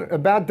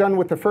about done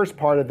with the first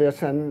part of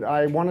this, and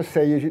I want to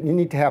say you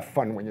need to have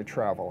fun when you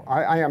travel.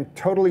 I am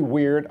totally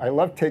weird. I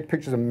love to take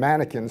pictures of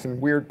mannequins in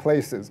weird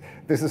places.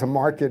 This is a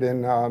market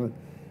in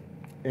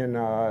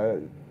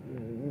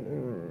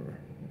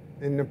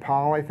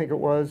Nepal, I think it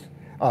was,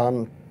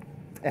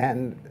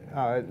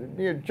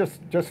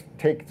 just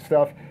take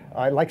stuff.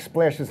 I like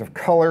splashes of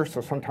color,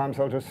 so sometimes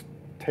I'll just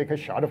take a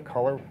shot of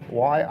color.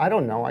 Why? I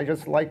don't know. I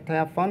just like to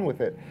have fun with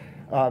it.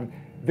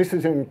 This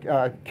is in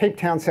Cape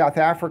Town, South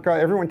Africa.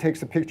 Everyone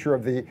takes a picture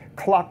of the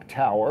clock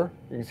tower.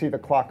 You can see the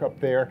clock up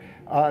there.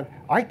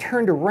 I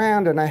turned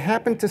around and I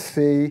happened to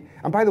see,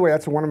 and by the way,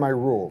 that's one of my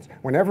rules.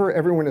 Whenever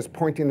everyone is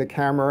pointing the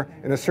camera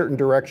in a certain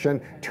direction,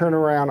 turn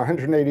around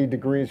 180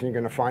 degrees and you're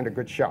going to find a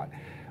good shot.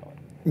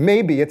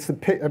 Maybe it's a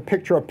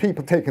picture of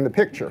people taking the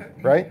picture,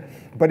 right?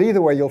 But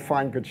either way, you'll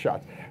find good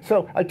shots.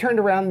 So I turned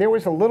around. There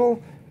was a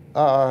little,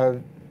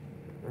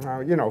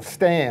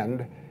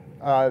 stand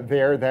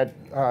there that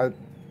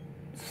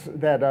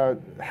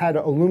had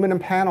aluminum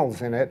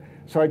panels in it.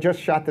 So I just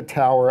shot the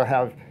tower. I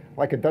have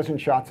like a dozen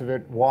shots of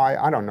it. Why?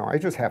 I don't know. I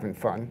just having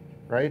fun,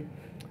 right?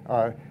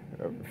 A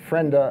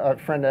friend,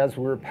 as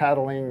we were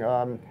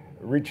paddling,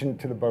 reached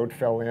into the boat,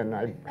 fell in.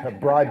 I have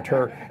bribed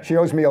her. She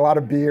owes me a lot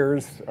of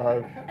beers.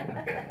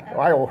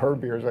 I owe her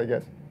beers, I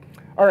guess.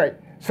 All right.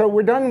 So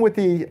we're done with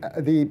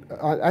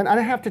and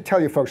I have to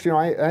tell you, folks,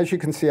 as you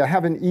can see, I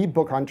have an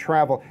ebook on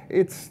travel.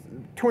 It's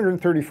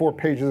 234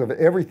 pages of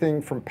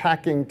everything from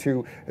packing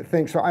to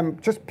things. So I'm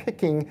just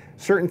picking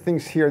certain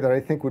things here that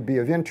I think would be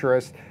of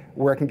interest,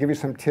 where I can give you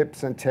some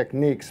tips and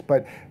techniques.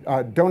 But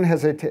don't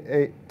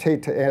hesitate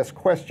to ask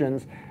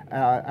questions,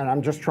 and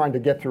I'm just trying to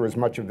get through as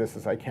much of this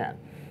as I can.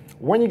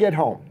 When you get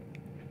home,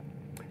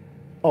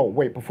 oh,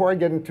 wait, before I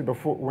get into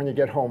when you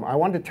get home, I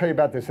wanted to tell you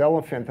about this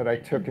elephant that I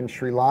took in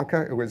Sri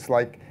Lanka. It was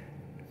like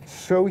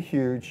so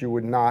huge you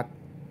would not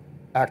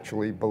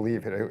actually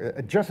believe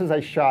it. Just as I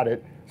shot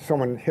it,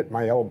 someone hit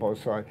my elbow,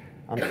 so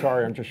I'm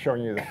sorry, I'm just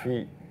showing you the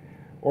feet.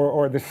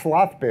 Or the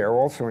sloth bear,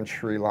 also in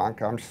Sri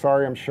Lanka. I'm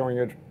sorry I'm showing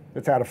it.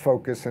 It's out of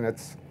focus and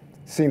it's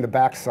seeing the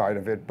backside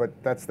of it, but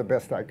that's the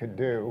best I could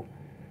do.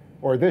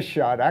 Or this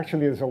shot,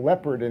 actually there's a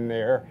leopard in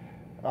there,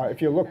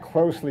 if you look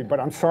closely, but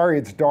I'm sorry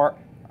it's dark.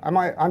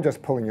 I'm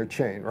just pulling your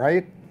chain,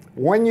 right?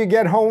 When you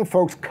get home,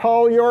 folks,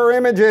 cull your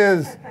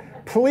images.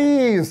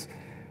 Please,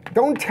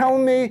 don't tell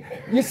me,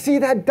 you see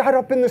that dot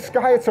up in the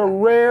sky? It's a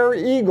rare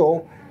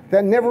eagle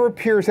that never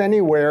appears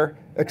anywhere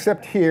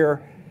except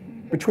here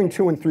between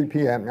 2 and 3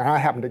 p.m. and I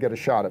happen to get a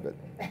shot of it.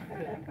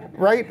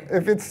 Right?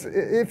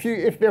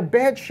 If they're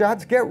bad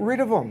shots, get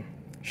rid of them.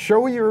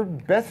 Show your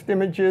best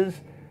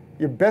images,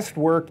 your best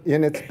work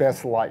in its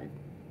best light,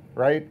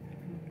 right?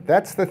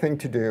 That's the thing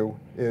to do.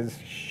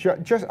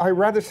 I'd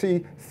rather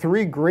see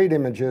 3 great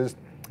images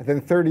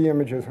than 30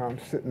 images. I'm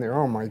sitting there,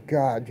 oh my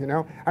God,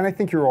 And I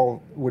think you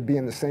all would be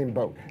in the same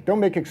boat. Don't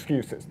make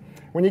excuses.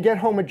 When you get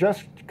home,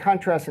 adjust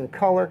contrast and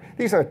color.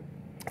 These are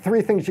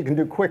 3 things you can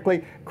do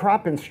quickly.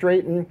 Crop and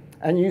straighten,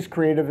 and use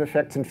creative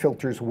effects and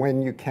filters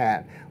when you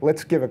can.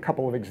 Let's give a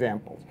couple of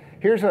examples.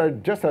 Here's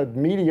just a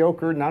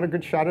mediocre, not a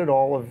good shot at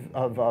all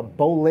of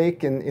Bow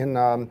Lake in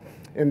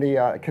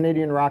the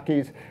Canadian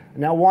Rockies.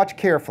 Now watch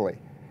carefully.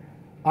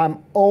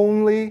 I'm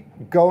only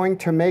going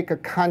to make a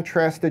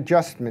contrast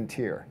adjustment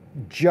here.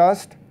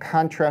 Just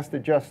contrast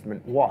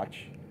adjustment.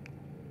 Watch.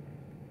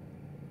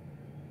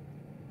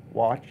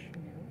 Watch.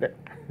 There.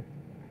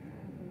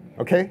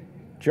 Okay?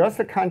 Just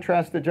a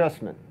contrast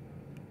adjustment.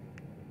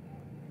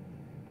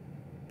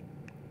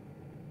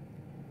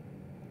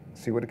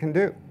 See what it can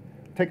do.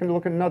 Take a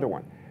look at another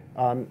one.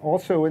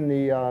 Also in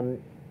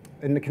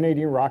the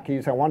Canadian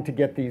Rockies, I want to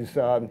get these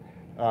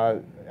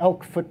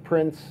elk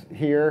footprints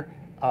here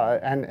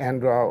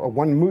and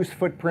one moose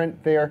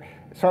footprint there.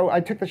 So I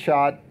took the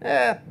shot,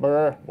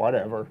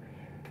 whatever.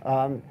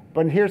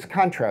 But here's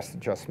contrast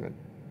adjustment.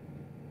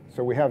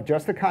 So we have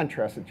just a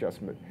contrast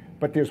adjustment.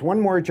 But there's one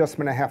more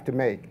adjustment I have to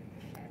make.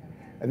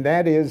 And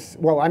that is,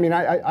 well, I mean,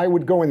 I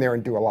would go in there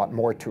and do a lot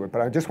more to it, but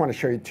I just want to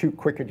show you 2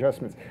 quick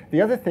adjustments. The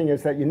other thing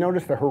is that you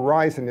notice the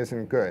horizon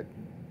isn't good.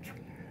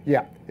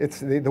 Yeah, it's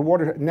the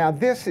water. Now,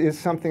 this is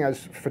something as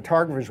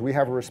photographers we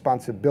have a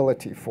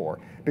responsibility for,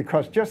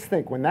 because just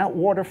think, when that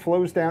water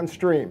flows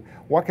downstream,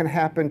 what can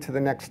happen to the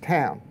next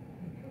town,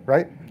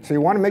 right? So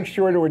you want to make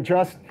sure to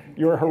adjust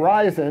your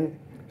horizon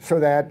so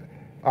that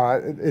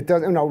it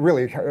doesn't,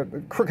 really,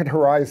 crooked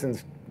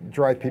horizons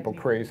drive people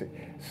crazy.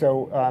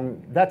 So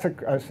that's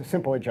a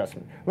simple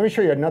adjustment. Let me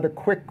show you another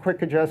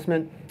quick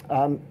adjustment.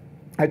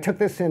 I took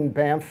this in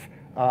Banff,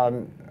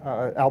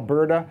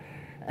 Alberta,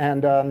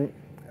 and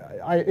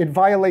it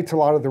violates a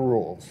lot of the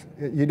rules.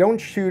 You don't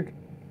shoot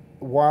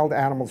wild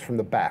animals from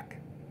the back,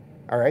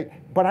 all right?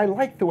 But I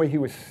liked the way he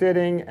was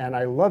sitting, and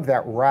I love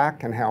that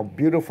rack and how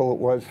beautiful it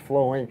was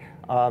flowing.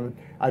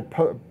 I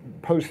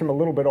posed him a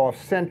little bit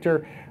off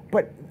center,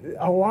 but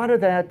a lot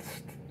of that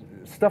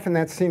stuff in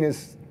that scene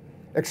is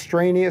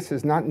extraneous,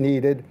 is not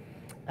needed,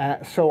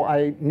 so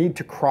I need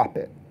to crop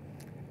it.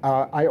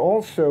 I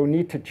also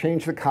need to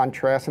change the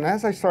contrast, and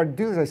as I started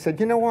to do this, I said,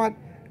 you know what?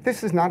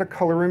 This is not a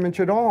color image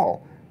at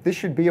all. This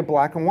should be a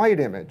black and white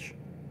image.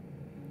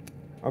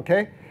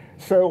 Okay?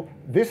 So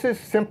this is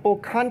simple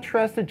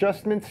contrast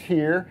adjustments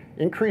here,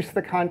 increase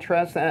the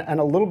contrast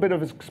and a little bit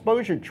of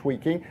exposure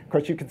tweaking,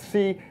 because you can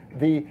see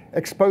the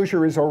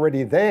exposure is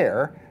already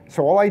there.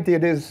 So all I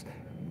did is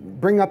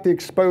bring up the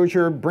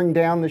exposure, bring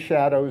down the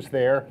shadows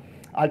there.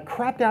 I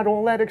cropped out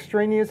all that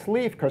extraneous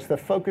leaf because the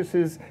focus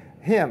is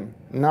him,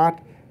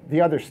 not the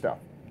other stuff,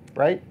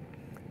 right?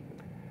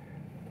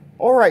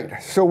 All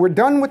right, so we're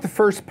done with the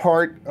first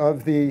part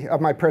of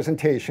my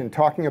presentation,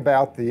 talking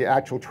about the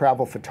actual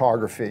travel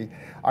photography.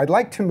 I'd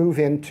like to move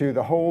into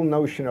the whole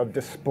notion of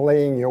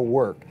displaying your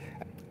work.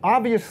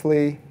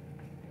 Obviously,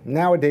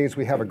 nowadays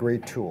we have a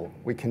great tool.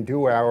 We can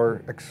do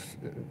our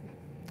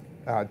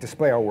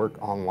display our work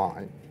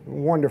online.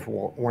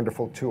 Wonderful,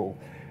 wonderful tool.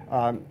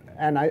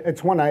 And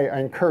it's one I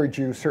encourage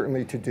you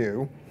certainly to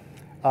do.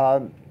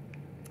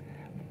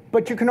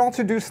 But you can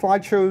also do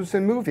slideshows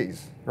and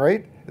movies,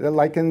 right?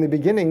 Like in the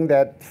beginning,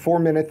 that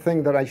 4-minute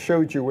thing that I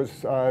showed you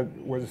was a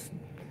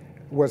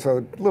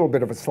little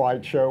bit of a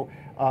slideshow.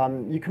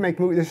 You can make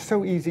movies. It's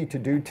so easy to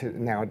do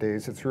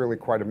nowadays. It's really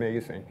quite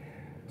amazing.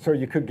 So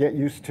you could get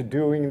used to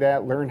doing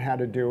that, learn how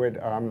to do it.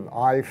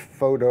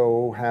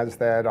 iPhoto has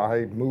that,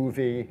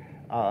 iMovie,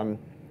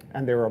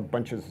 and there are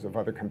bunches of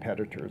other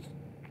competitors.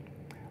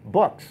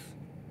 Books.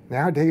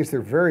 Nowadays,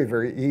 they're very,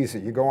 very easy.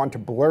 You go onto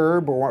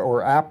Blurb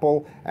or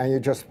Apple, and you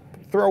just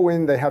throw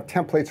in, they have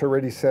templates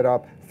already set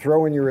up,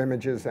 throw in your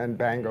images, and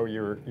bango,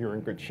 you're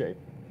in good shape.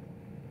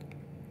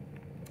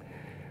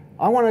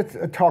 I want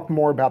to talk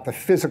more about the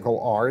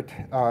physical art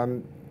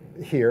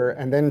here,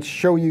 and then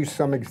show you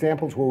some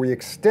examples where we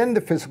extend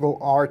the physical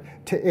art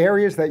to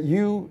areas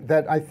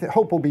that I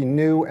hope will be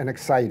new and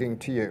exciting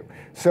to you.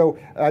 So,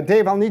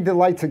 Dave, I'll need the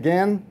lights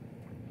again.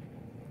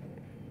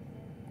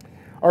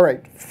 All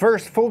right,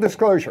 first, full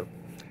disclosure.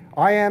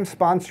 I am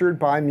sponsored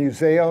by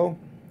Museo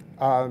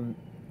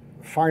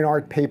Fine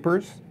Art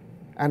Papers,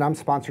 and I'm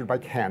sponsored by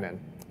Canon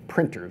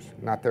printers,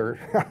 not their,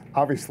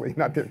 obviously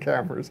not their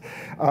cameras.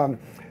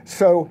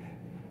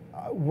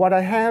 What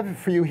I have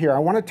for you here, I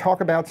want to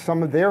talk about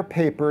some of their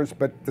papers,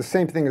 but the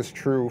same thing is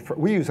true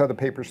we use other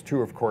papers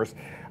too, of course.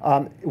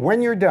 When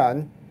we're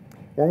done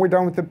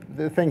with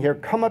the thing here,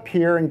 come up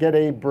here and get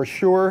a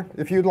brochure,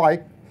 if you'd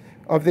like,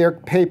 of their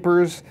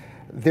papers.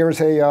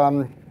 There's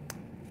a,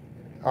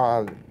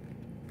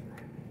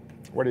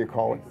 what do you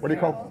call it? What do you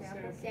call it?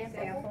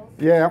 Samples.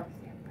 Yeah,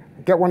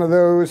 get one of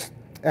those.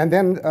 And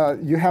then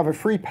you have a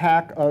free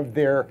pack of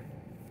their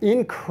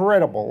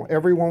incredible,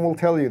 everyone will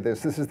tell you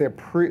this is their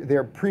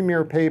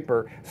premier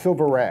paper,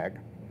 Silver Rag.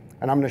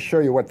 And I'm going to show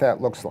you what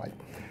that looks like.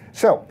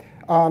 So,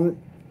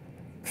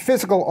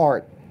 physical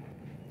art.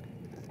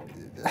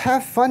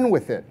 Have fun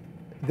with it.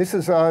 This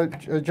is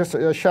just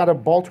a shot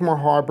of Baltimore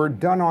Harbor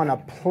done on a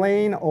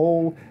plain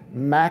old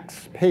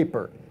Max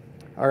paper.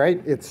 All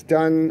right, it's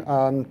done,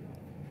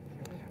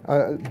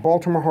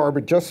 Baltimore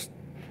Harbor, just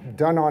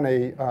done on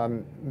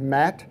a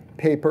matte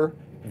paper,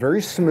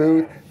 very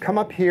smooth. Come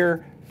up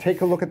here,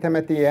 take a look at them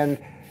at the end,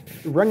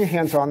 run your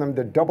hands on them.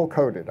 They're double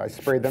coated. I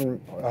spray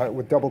them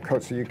with double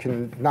coat so you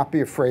can not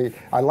be afraid.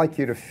 I like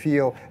you to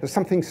feel there's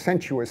something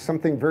sensuous,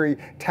 something very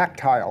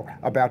tactile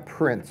about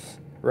prints,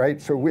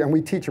 right? So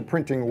we teach a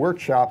printing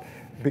workshop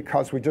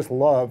because we just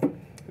love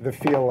the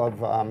feel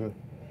of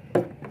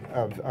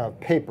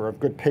paper, of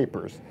good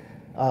papers.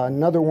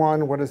 Another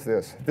one, what is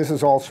this? This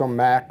is also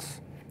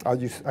Max.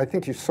 I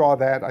think you saw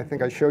that. I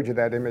think I showed you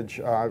that image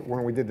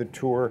when we did the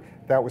tour.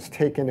 That was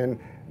taken in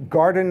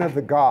Garden of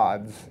the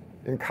Gods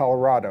in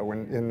Colorado,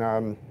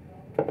 in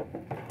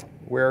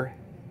where?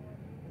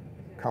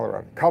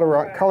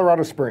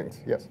 Colorado Springs,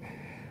 yes.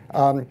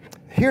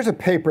 Here's a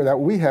paper that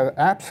we have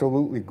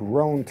absolutely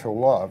grown to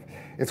love.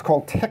 It's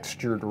called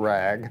Textured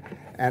Rag,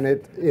 and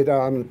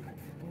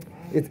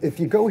if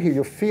you go here,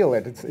 you'll feel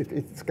it.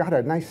 It's got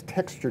a nice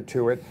texture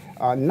to it,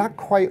 not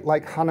quite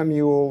like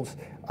Hahnemuhl's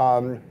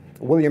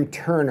William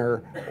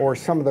Turner or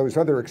some of those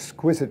other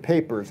exquisite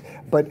papers,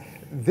 but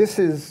this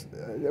is,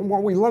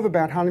 what we love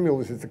about Hahnemuhl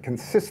is the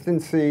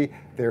consistency,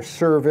 their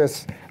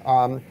service,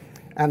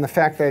 and the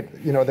fact that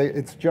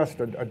it's just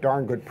a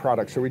darn good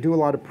product. So we do a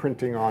lot of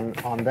printing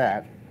on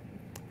that.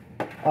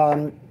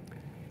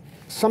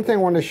 Something I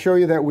want to show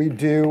you that we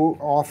do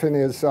often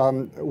is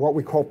what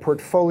we call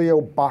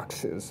portfolio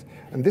boxes.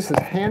 And this is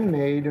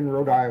handmade in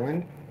Rhode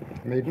Island,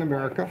 made in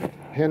America,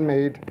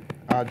 handmade,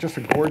 just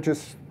a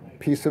gorgeous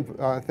piece of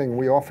thing.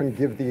 We often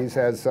give these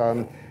as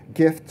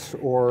gifts,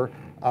 or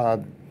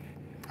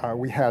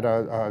we had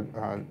a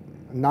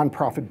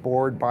nonprofit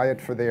board buy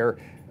it for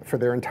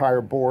their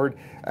entire board.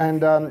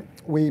 And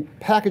we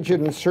package it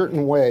in a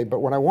certain way, but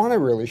what I want to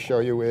really show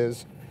you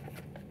is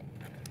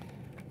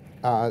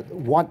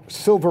what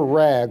Silver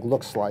Rag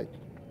looks like.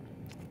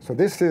 So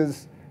this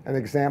is an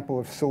example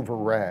of Silver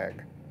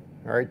Rag.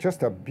 All right,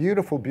 just a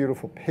beautiful,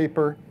 beautiful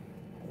paper.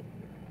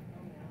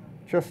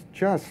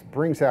 Just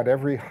brings out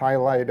every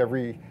highlight,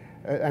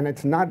 and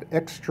it's not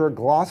extra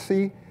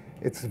glossy.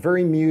 It's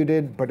very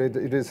muted, but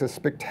it is a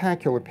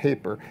spectacular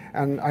paper.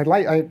 And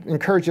I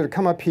encourage you to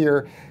come up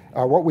here.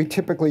 What we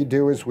typically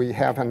do is we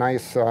have a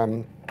nice,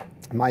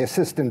 my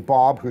assistant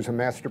Bob, who's a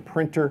master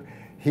printer,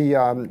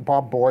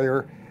 Bob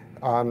Boyer,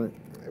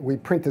 we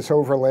print this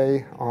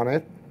overlay on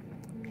it,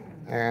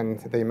 and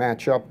they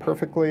match up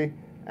perfectly.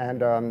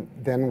 And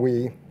then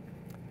we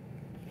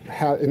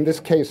have, in this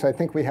case, I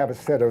think we have a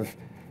set of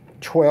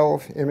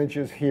 12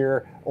 images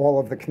here, all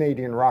of the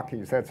Canadian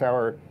Rockies. That's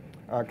our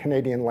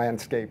Canadian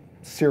landscape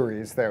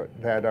series that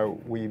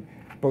we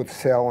both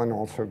sell and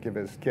also give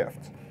as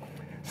gifts.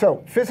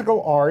 So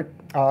physical art,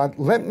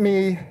 let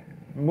me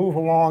move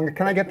along.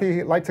 Can I get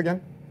the lights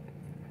again?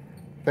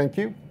 Thank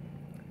you.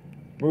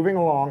 Moving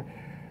along.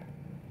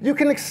 You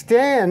can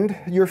extend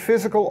your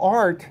physical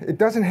art. It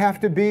doesn't have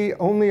to be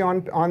only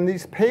on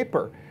these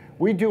paper.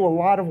 We do a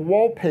lot of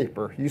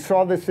wallpaper. You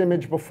saw this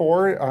image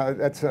before.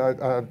 That's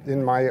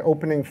in my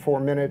opening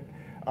 4-minute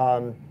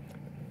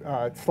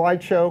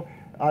slideshow.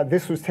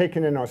 This was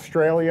taken in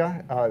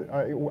Australia.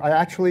 I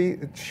actually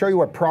show you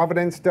what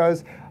Providence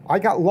does. I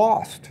got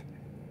lost.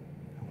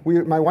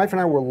 My wife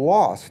and I were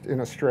lost in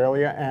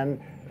Australia, and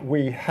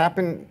we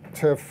happened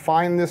to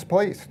find this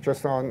place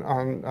just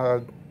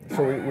on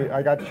so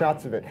I got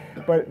shots of it.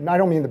 But I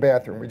don't mean the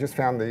bathroom. We just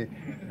found the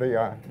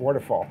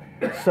waterfall.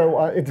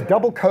 So it's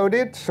double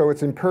coated, so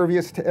it's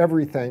impervious to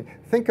everything.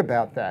 Think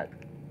about that.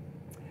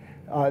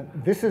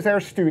 This is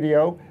our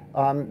studio.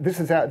 This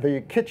is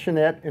the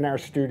kitchenette in our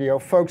studio.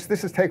 Folks,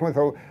 this is taken with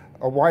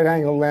a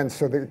wide-angle lens,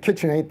 so the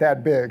kitchen ain't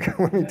that big.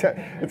 Let me tell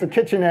you. It's a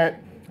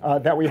kitchenette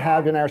that we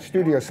have in our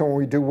studio, so when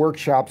we do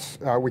workshops,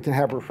 we can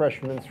have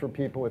refreshments for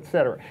people,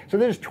 etc. So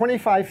this is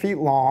 25 feet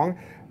long,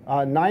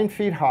 9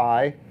 feet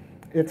high.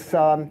 It's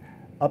a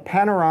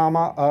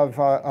panorama of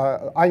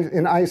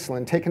in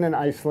Iceland, taken in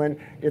Iceland.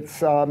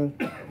 It's 11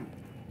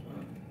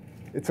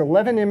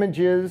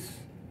 images.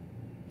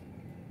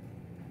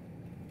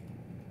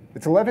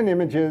 It's 11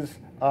 images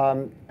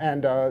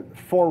and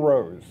 4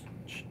 rows.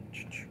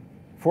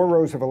 4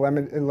 rows of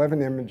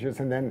 11 images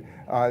and then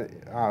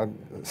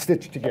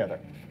stitched together.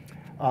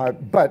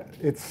 But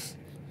it's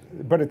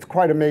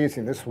quite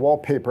amazing. This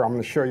wallpaper, I'm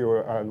going to show you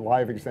a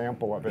live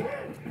example of it.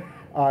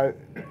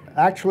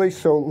 Actually,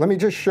 so let me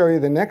just show you.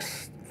 The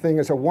next thing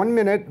is a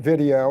 1-minute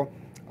video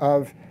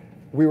of,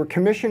 we were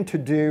commissioned to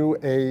do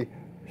a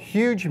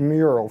huge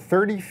mural,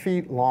 30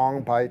 feet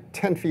long by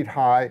 10 feet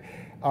high,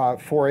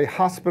 for a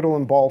hospital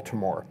in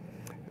Baltimore.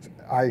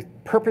 I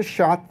purpose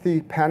shot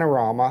the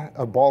panorama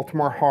of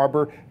Baltimore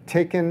Harbor,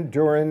 taken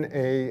during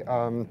a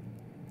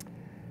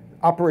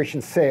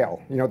Operation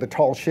Sail. You know, the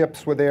tall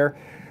ships were there.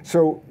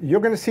 So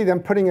you're going to see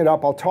them putting it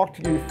up. I'll talk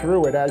to you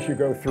through it as you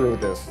go through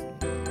this.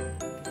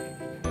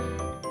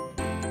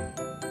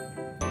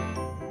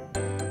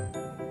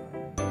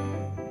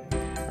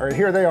 All right,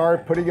 here they are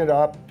putting it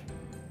up.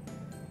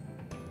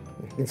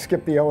 You can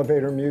skip the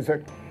elevator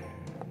music.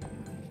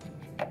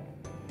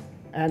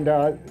 And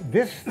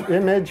this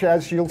image,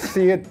 as you'll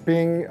see it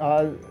being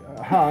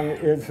hung,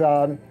 is,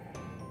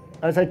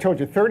 as I told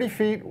you, 30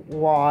 feet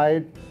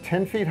wide,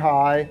 10 feet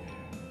high.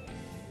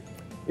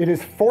 It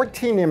is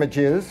 14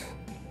 images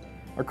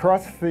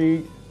across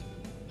the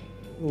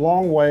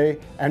long way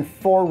and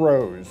 4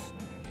 rows,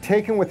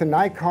 taken with a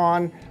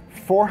Nikon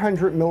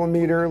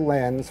 400mm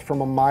lens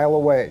from a mile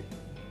away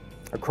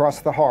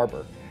across the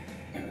harbor.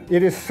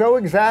 It is so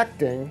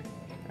exacting,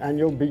 and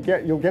you'll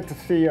get to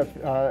see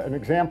an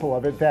example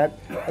of it, that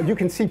you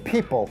can see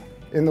people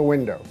in the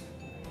windows,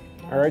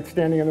 all right,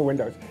 standing in the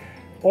windows.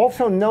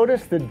 Also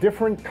notice the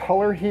different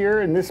color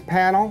here in this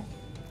panel.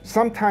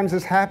 Sometimes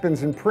this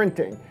happens in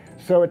printing.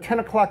 So at 10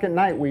 o'clock at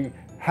night, we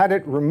had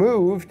it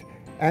removed,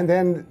 and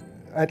then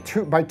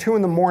by 2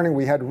 in the morning,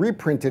 we had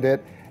reprinted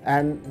it,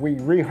 and we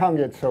rehung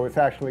it, so it's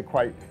actually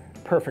quite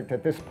perfect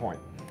at this point.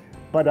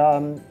 But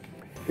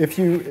if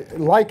you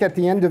like, at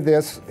the end of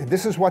this,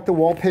 this is what the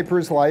wallpaper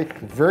is like,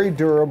 very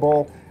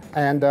durable,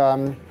 and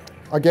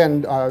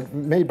again,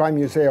 made by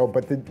Museo,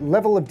 but the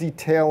level of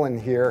detail in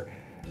here.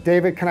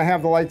 David, can I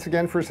have the lights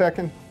again for a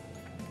second?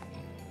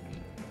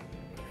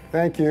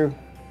 Thank you.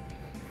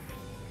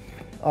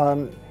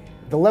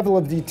 The level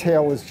of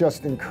detail is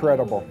just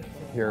incredible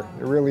here.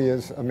 It really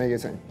is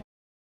amazing.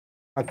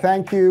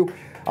 Thank you.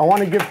 I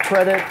want to give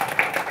credit.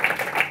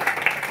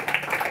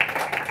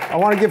 I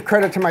want to give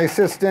credit to my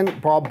assistant,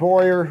 Bob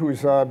Boyer,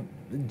 who's a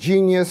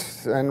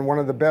genius and one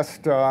of the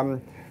best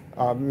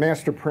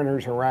master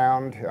printers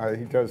around.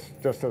 He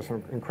just does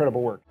some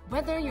incredible work.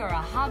 Whether you're a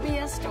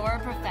hobbyist or a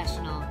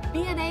professional,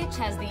 B&H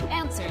has the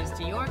answers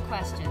to your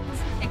questions.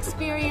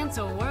 Experience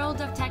a world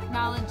of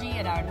technology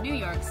at our New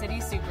York City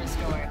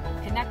Superstore.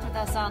 Connect with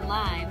us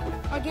online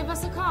or give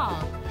us a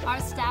call. Our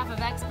staff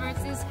of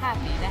experts is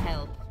happy to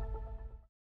help.